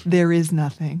the door. There is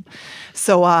nothing.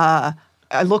 So I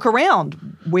look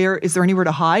around. Is there anywhere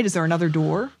to hide? Is there another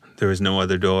door? There is no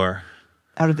other door.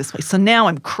 Out of this place. So now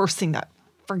I'm cursing that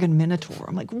friggin' Minotaur.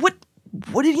 I'm like, what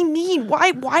did he mean?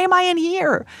 Why am I in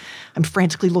here? I'm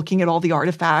frantically looking at all the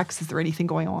artifacts. Is there anything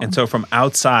going on? And so from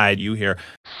outside, you hear,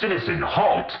 Citizen,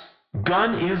 halt.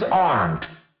 Gun is armed.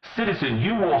 Citizen,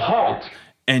 you will halt.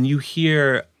 And you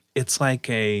hear, it's like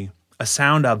a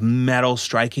sound of metal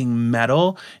striking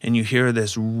metal, and you hear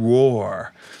this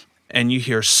roar, and you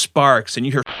hear sparks, and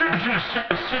you hear,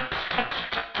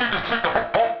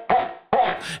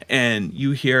 and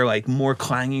you hear like more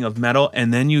clanging of metal,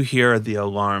 and then you hear the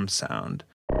alarm sound.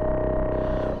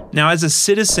 Now, as a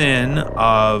citizen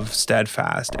of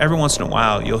Steadfast, every once in a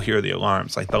while, you'll hear the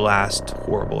alarms, like the last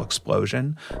horrible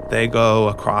explosion. They go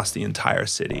across the entire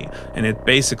city, and it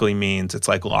basically means it's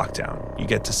like lockdown. You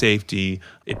get to safety.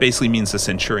 It basically means the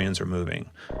Centurions are moving.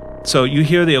 So you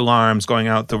hear the alarms going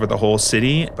out over the whole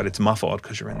city, but it's muffled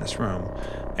because you're in this room.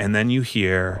 And then you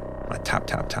hear a tap,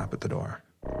 tap, tap at the door.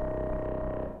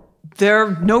 There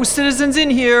are no citizens in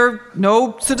here.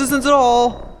 No citizens at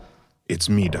all. It's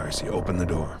me, Darcy. Open the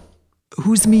door.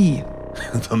 Who's me?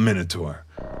 The Minotaur.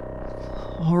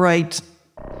 All right.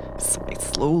 So I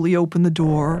slowly open the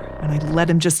door, and I let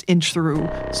him just inch through.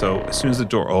 So as soon as the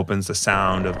door opens, the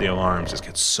sound of the alarms just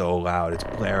gets so loud. It's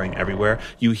blaring everywhere.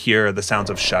 You hear the sounds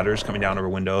of shutters coming down over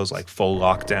windows, like full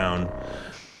lockdown.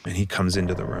 And he comes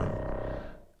into the room.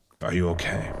 Are you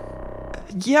okay?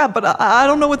 Yeah, but I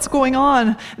don't know what's going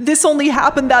on. This only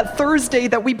happened that Thursday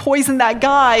that we poisoned that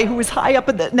guy who was high up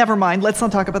at the... Never mind, let's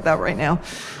not talk about that right now.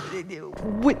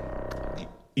 What?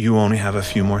 You only have a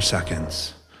few more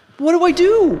seconds. What do I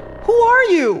do? Who are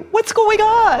you? What's going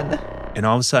on? And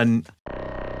all of a sudden,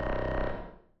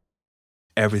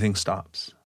 everything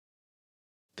stops.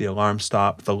 The alarm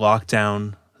stops, the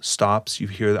lockdown stops. You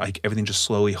hear like everything just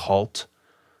slowly halt.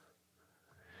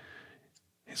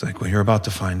 He's like, well, you're about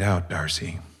to find out,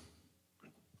 Darcy.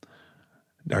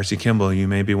 Darcy Kimball, you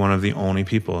may be one of the only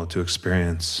people to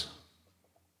experience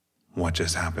what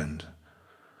just happened.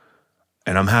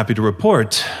 And I'm happy to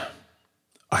report,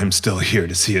 I'm still here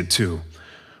to see it too.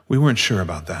 We weren't sure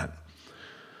about that.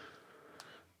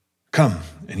 Come.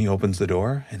 And he opens the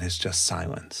door, and it's just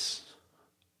silence.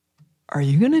 Are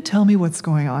you going to tell me what's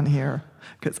going on here?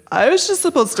 Because I was just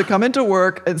supposed to come into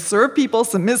work and serve people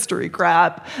some mystery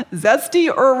crap, zesty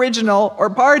or original or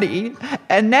party,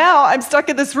 and now I'm stuck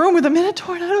in this room with a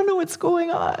Minotaur and I don't know what's going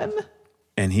on.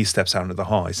 And he steps out into the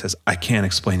hall. He says, I can't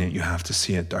explain it. You have to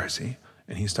see it, Darcy.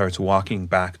 And he starts walking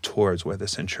back towards where the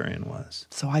Centurion was.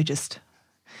 So I just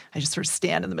sort of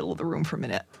stand in the middle of the room for a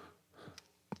minute.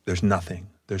 There's nothing.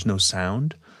 There's no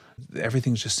sound.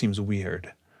 Everything just seems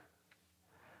weird.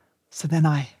 So then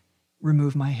I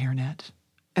remove my hairnet,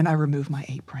 and I remove my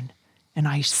apron, and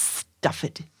I stuff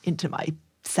it into my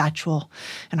satchel,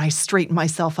 and I straighten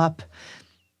myself up,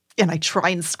 and I try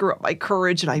and screw up my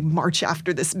courage, and I march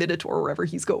after this Minotaur wherever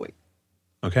he's going.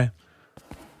 Okay.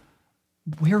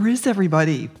 Where is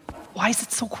everybody? Why is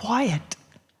it so quiet?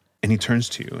 And he turns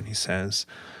to you and he says,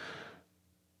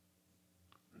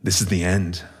 this is the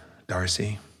end,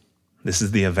 Darcy. This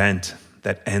is the event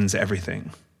that ends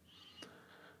everything.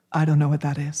 I don't know what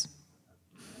that is.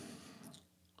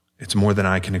 It's more than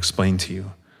I can explain to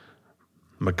you.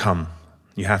 But come,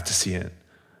 you have to see it.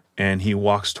 And he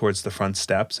walks towards the front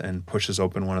steps and pushes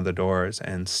open one of the doors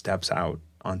and steps out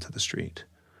onto the street.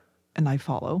 And I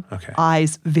follow. Okay.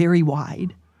 Eyes very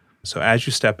wide. So as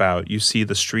you step out, you see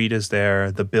the street is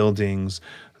there, the buildings,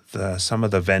 some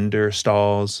of the vendor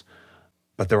stalls,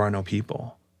 but there are no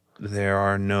people. There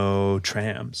are no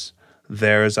trams.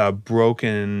 There's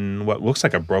what looks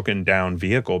like a broken down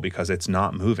vehicle because it's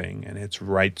not moving, and it's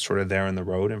right sort of there in the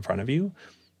road in front of you,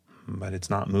 but it's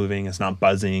not moving, it's not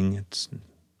buzzing,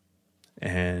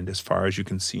 and as far as you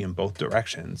can see in both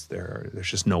directions, there's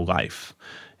just no life.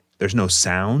 There's no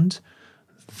sound.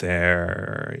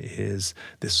 There is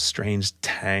this strange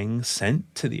tang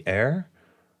scent to the air.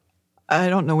 I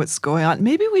don't know what's going on.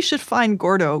 Maybe we should find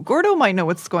Gordo. Gordo might know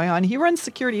what's going on. He runs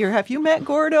security here. Have you met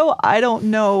Gordo? I don't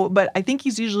know, but I think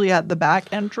he's usually at the back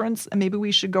entrance, and maybe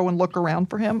we should go and look around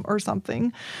for him or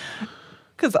something,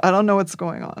 because I don't know what's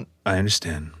going on. I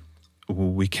understand.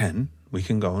 We can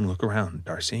go and look around,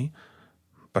 Darcy.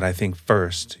 But I think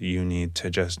first you need to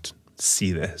just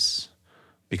see this,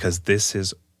 because this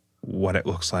is what it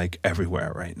looks like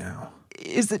everywhere right now.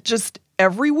 Is it just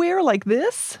everywhere like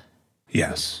this?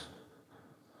 Yes.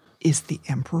 Is the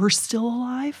Emperor still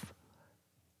alive?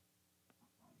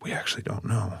 We actually don't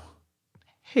know.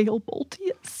 Hail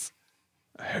Boltius.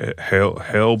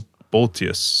 Hail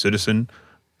Boltius, citizen.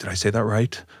 Did I say that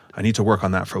right? I need to work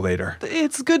on that for later.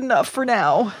 It's good enough for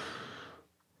now.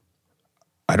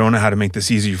 I don't know how to make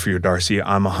this easy for you, Darcy.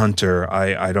 I'm a hunter.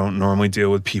 I don't normally deal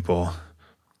with people.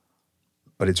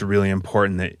 But it's really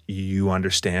important that you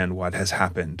understand what has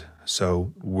happened.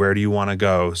 So where do you want to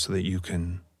go so that you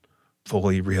can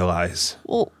fully realize?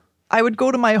 Well, I would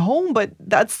go to my home, but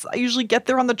I usually get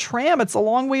there on the tram. It's a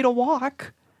long way to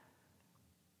walk.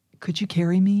 Could you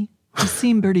carry me? You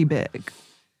seem pretty big.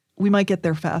 We might get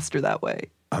there faster that way.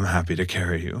 I'm happy to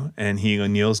carry you. And he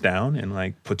kneels down and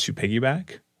like puts you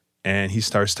piggyback. And he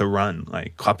starts to run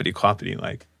like cloppity cloppity.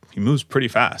 Like he moves pretty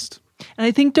fast. And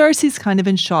I think Darcy's kind of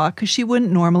in shock because she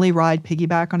wouldn't normally ride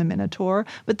piggyback on a Minotaur,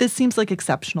 but this seems like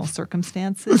exceptional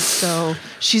circumstances. So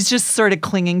she's just sort of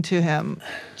clinging to him,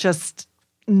 just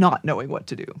not knowing what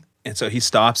to do. And so he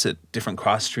stops at different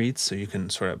cross streets so you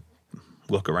can sort of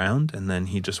look around, and then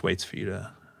he just waits for you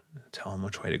to tell him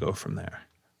which way to go from there.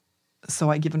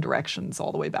 So I give him directions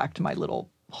all the way back to my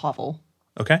little hovel.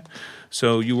 Okay.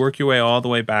 So you work your way all the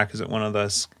way back. Is it one of the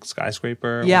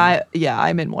skyscraper? Yeah,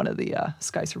 I'm in one of the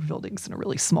skyscraper buildings in a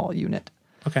really small unit.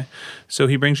 Okay. So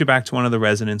he brings you back to one of the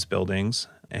residence buildings,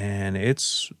 and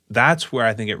that's where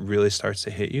I think it really starts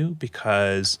to hit you,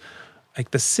 because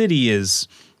like the city is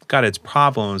got its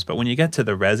problems, but when you get to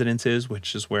the residences,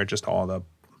 which is where just all the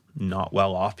not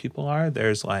well off people are,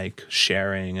 there's like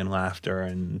sharing and laughter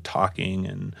and talking,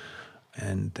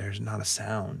 and there's not a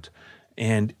sound.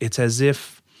 And it's as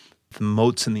if the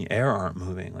motes in the air aren't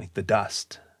moving, like the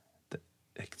dust.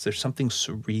 There's something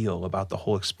surreal about the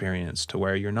whole experience to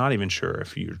where you're not even sure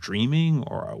if you're dreaming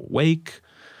or awake.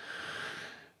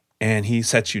 And he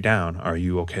sets you down. Are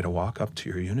you okay to walk up to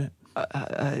your unit?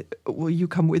 Will you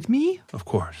come with me? Of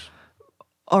course.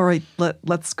 All right,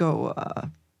 let's go.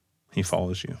 He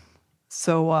follows you.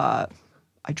 So I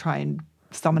try and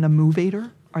summon a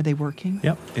movator. Are they working?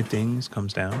 Yep. It dings,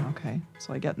 comes down. Okay.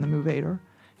 So I get in the movator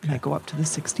and I go up to the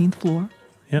 16th floor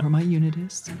Yep. where my unit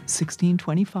is,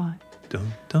 1625.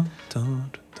 Dun, dun, dun,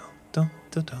 dun, dun,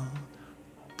 dun,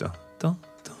 dun, dun,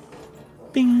 dun.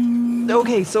 Bing.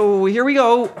 Okay, so here we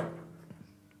go.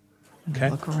 And I Okay.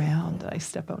 look around and I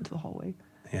step out into the hallway.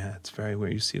 Yeah, it's very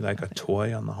weird. You see like a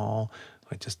toy on the hall,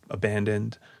 like just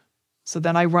abandoned. So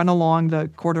then I run along the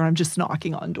corridor and I'm just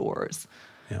knocking on doors.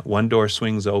 Yeah, one door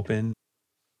swings open,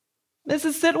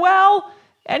 Mrs. Sitwell?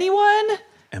 Anyone?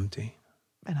 empty,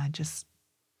 And I just,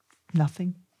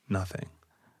 nothing. nothing.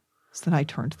 So then I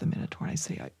turn to the Minotaur and I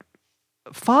say,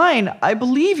 fine, I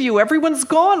believe you. Everyone's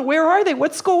gone. Where are they?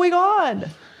 What's going on?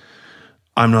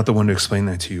 I'm not the one to explain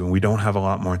that to you, and we don't have a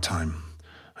lot more time.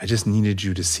 I just needed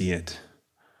you to see it.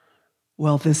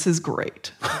 Well, this is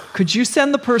great. Could you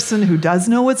send the person who does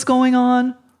know what's going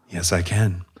on? Yes, I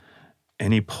can.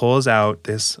 And he pulls out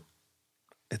this,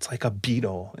 it's like a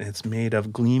beetle. It's made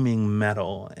of gleaming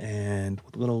metal and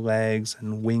with little legs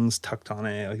and wings tucked on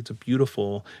it. Like it's a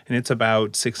beautiful, and it's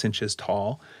about 6 inches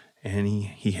tall. And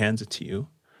he hands it to you.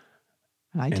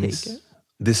 And I And take it.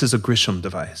 This is a Grisham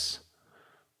device.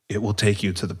 It will take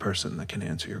you to the person that can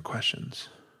answer your questions.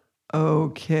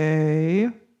 Okay.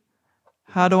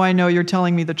 How do I know you're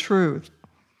telling me the truth?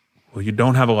 Well, you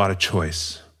don't have a lot of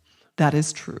choice. That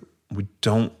is true. We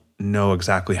don't know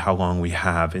exactly how long we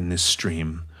have in this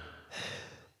stream.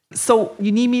 So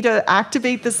you need me to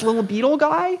activate this little beetle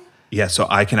guy? Yeah, so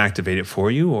I can activate it for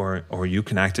you, or you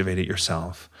can activate it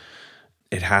yourself.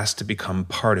 It has to become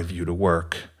part of you to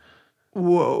work.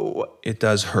 Whoa. It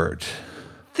does hurt.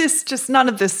 None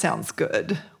of this sounds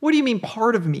good. What do you mean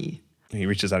part of me? He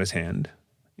reaches out his hand.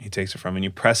 He takes it from you and he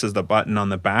presses the button on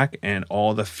the back, and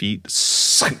all the feet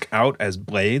sink out as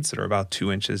blades that are about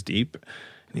 2 inches deep.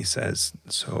 And he says,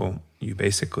 so you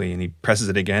basically, and he presses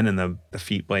it again and the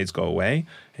feet blades go away,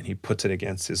 and he puts it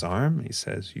against his arm. And he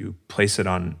says, you place it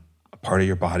on a part of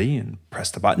your body and press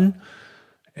the button,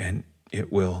 and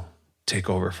it will take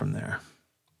over from there.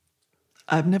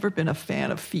 I've never been a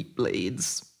fan of feet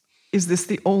blades. Is this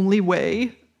the only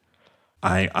way?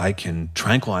 I can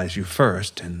tranquilize you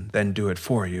first and then do it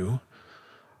for you.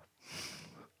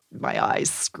 My eyes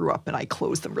screw up and I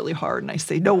close them really hard and I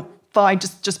say, no, fine,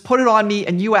 just put it on me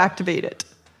and you activate it.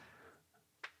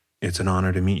 It's an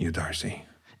honor to meet you, Darcy.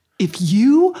 If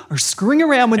you are screwing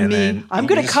around with And me, then I'm you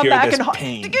going to just come hear back this and...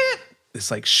 pain,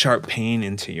 this like sharp pain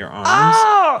into your arms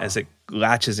Ah! as it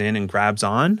latches in and grabs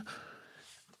on.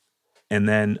 And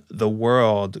then the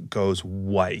world goes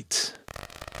white.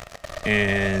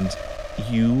 And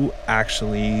you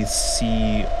actually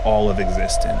see all of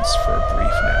existence for a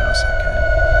brief nanosecond.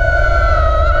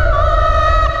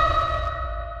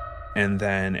 And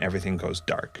then everything goes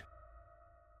dark.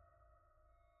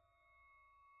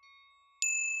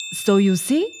 So you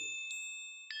see,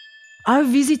 our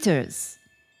visitors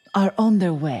are on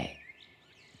their way.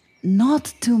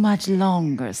 Not too much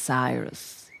longer,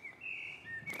 Cyrus.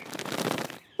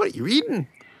 What are you eating?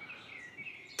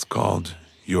 It's called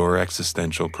Your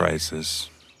Existential Crisis.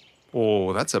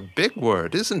 Oh, that's a big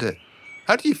word, isn't it?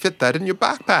 How do you fit that in your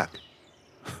backpack?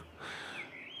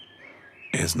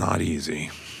 It's not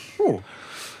easy. Oh,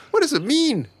 what does it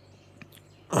mean?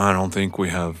 I don't think we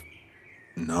have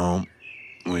No,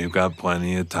 we've got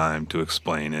plenty of time to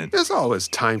explain it. There's always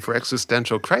time for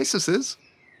existential crises.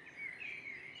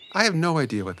 I have no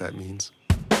idea what that means.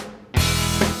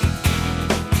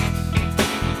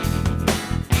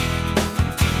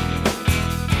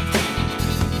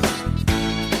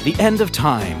 The End of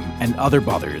Time and Other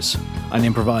Bothers, an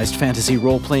improvised fantasy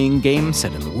role-playing game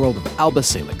set in the world of Alba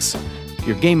Salix.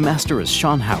 Your game master is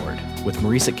Sean Howard, with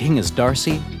Marisa King as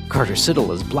Darcy, Carter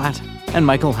Siddle as Blatt, and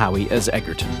Michael Howie as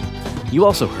Egerton. You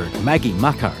also heard Maggie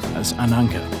Makar as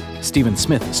Ananka, Stephen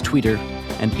Smith as Tweeter,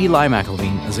 and Eli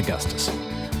McElveen as Augustus.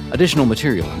 Additional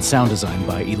material and sound design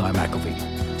by Eli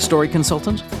McElveen. Story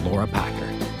consultant, Laura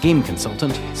Packer. Game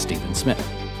consultant, Stephen Smith.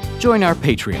 Join our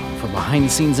Patreon for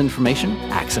behind-the-scenes information,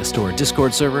 access to our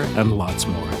Discord server, and lots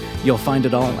more. You'll find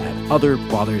it all at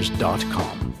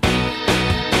otherbothers.com.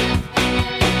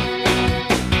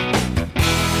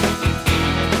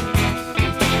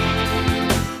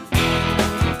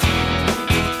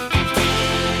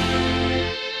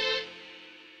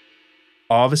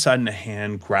 All of a sudden, a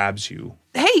hand grabs you.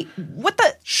 Hey, what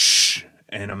the? Shh.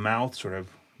 And a mouth sort of,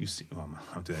 you see,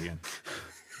 I'll do that again.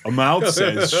 A mouth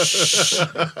says shh.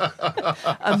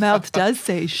 A mouth does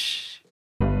say shh.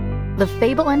 The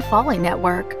Fable and Folly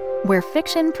Network, where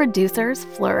fiction producers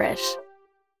flourish.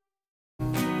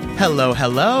 Hello,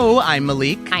 hello. I'm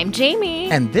Malik. I'm Jamie.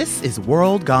 And this is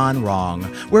World Gone Wrong,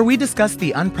 where we discuss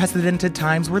the unprecedented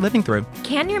times we're living through.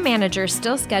 Can your manager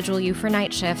still schedule you for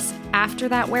night shifts after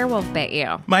that werewolf bit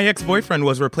you? My ex-boyfriend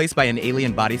was replaced by an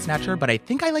alien body snatcher, but I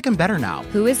think I like him better now.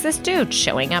 Who is this dude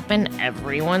showing up in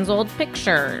everyone's old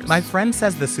pictures? My friend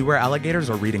says the sewer alligators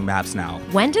are reading maps now.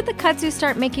 When did the kudzu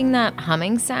start making that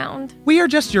humming sound? We are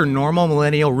just your normal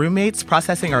millennial roommates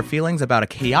processing our feelings about a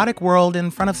chaotic world in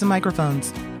front of some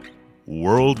microphones.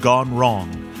 World Gone Wrong,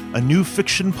 a new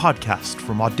fiction podcast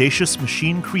from Audacious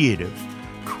Machine Creative,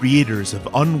 creators of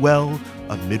Unwell,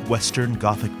 a Midwestern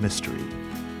Gothic mystery.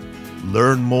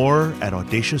 Learn more at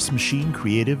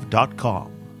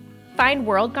audaciousmachinecreative.com. Find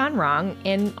World Gone Wrong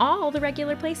in all the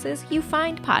regular places you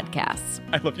find podcasts.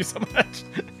 I love you so much.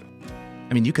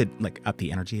 I mean, you could up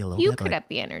the energy a little bit. You could up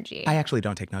the energy. I actually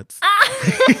don't take notes.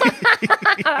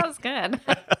 That was good.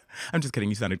 I'm just kidding.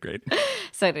 You sounded great.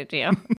 So did you.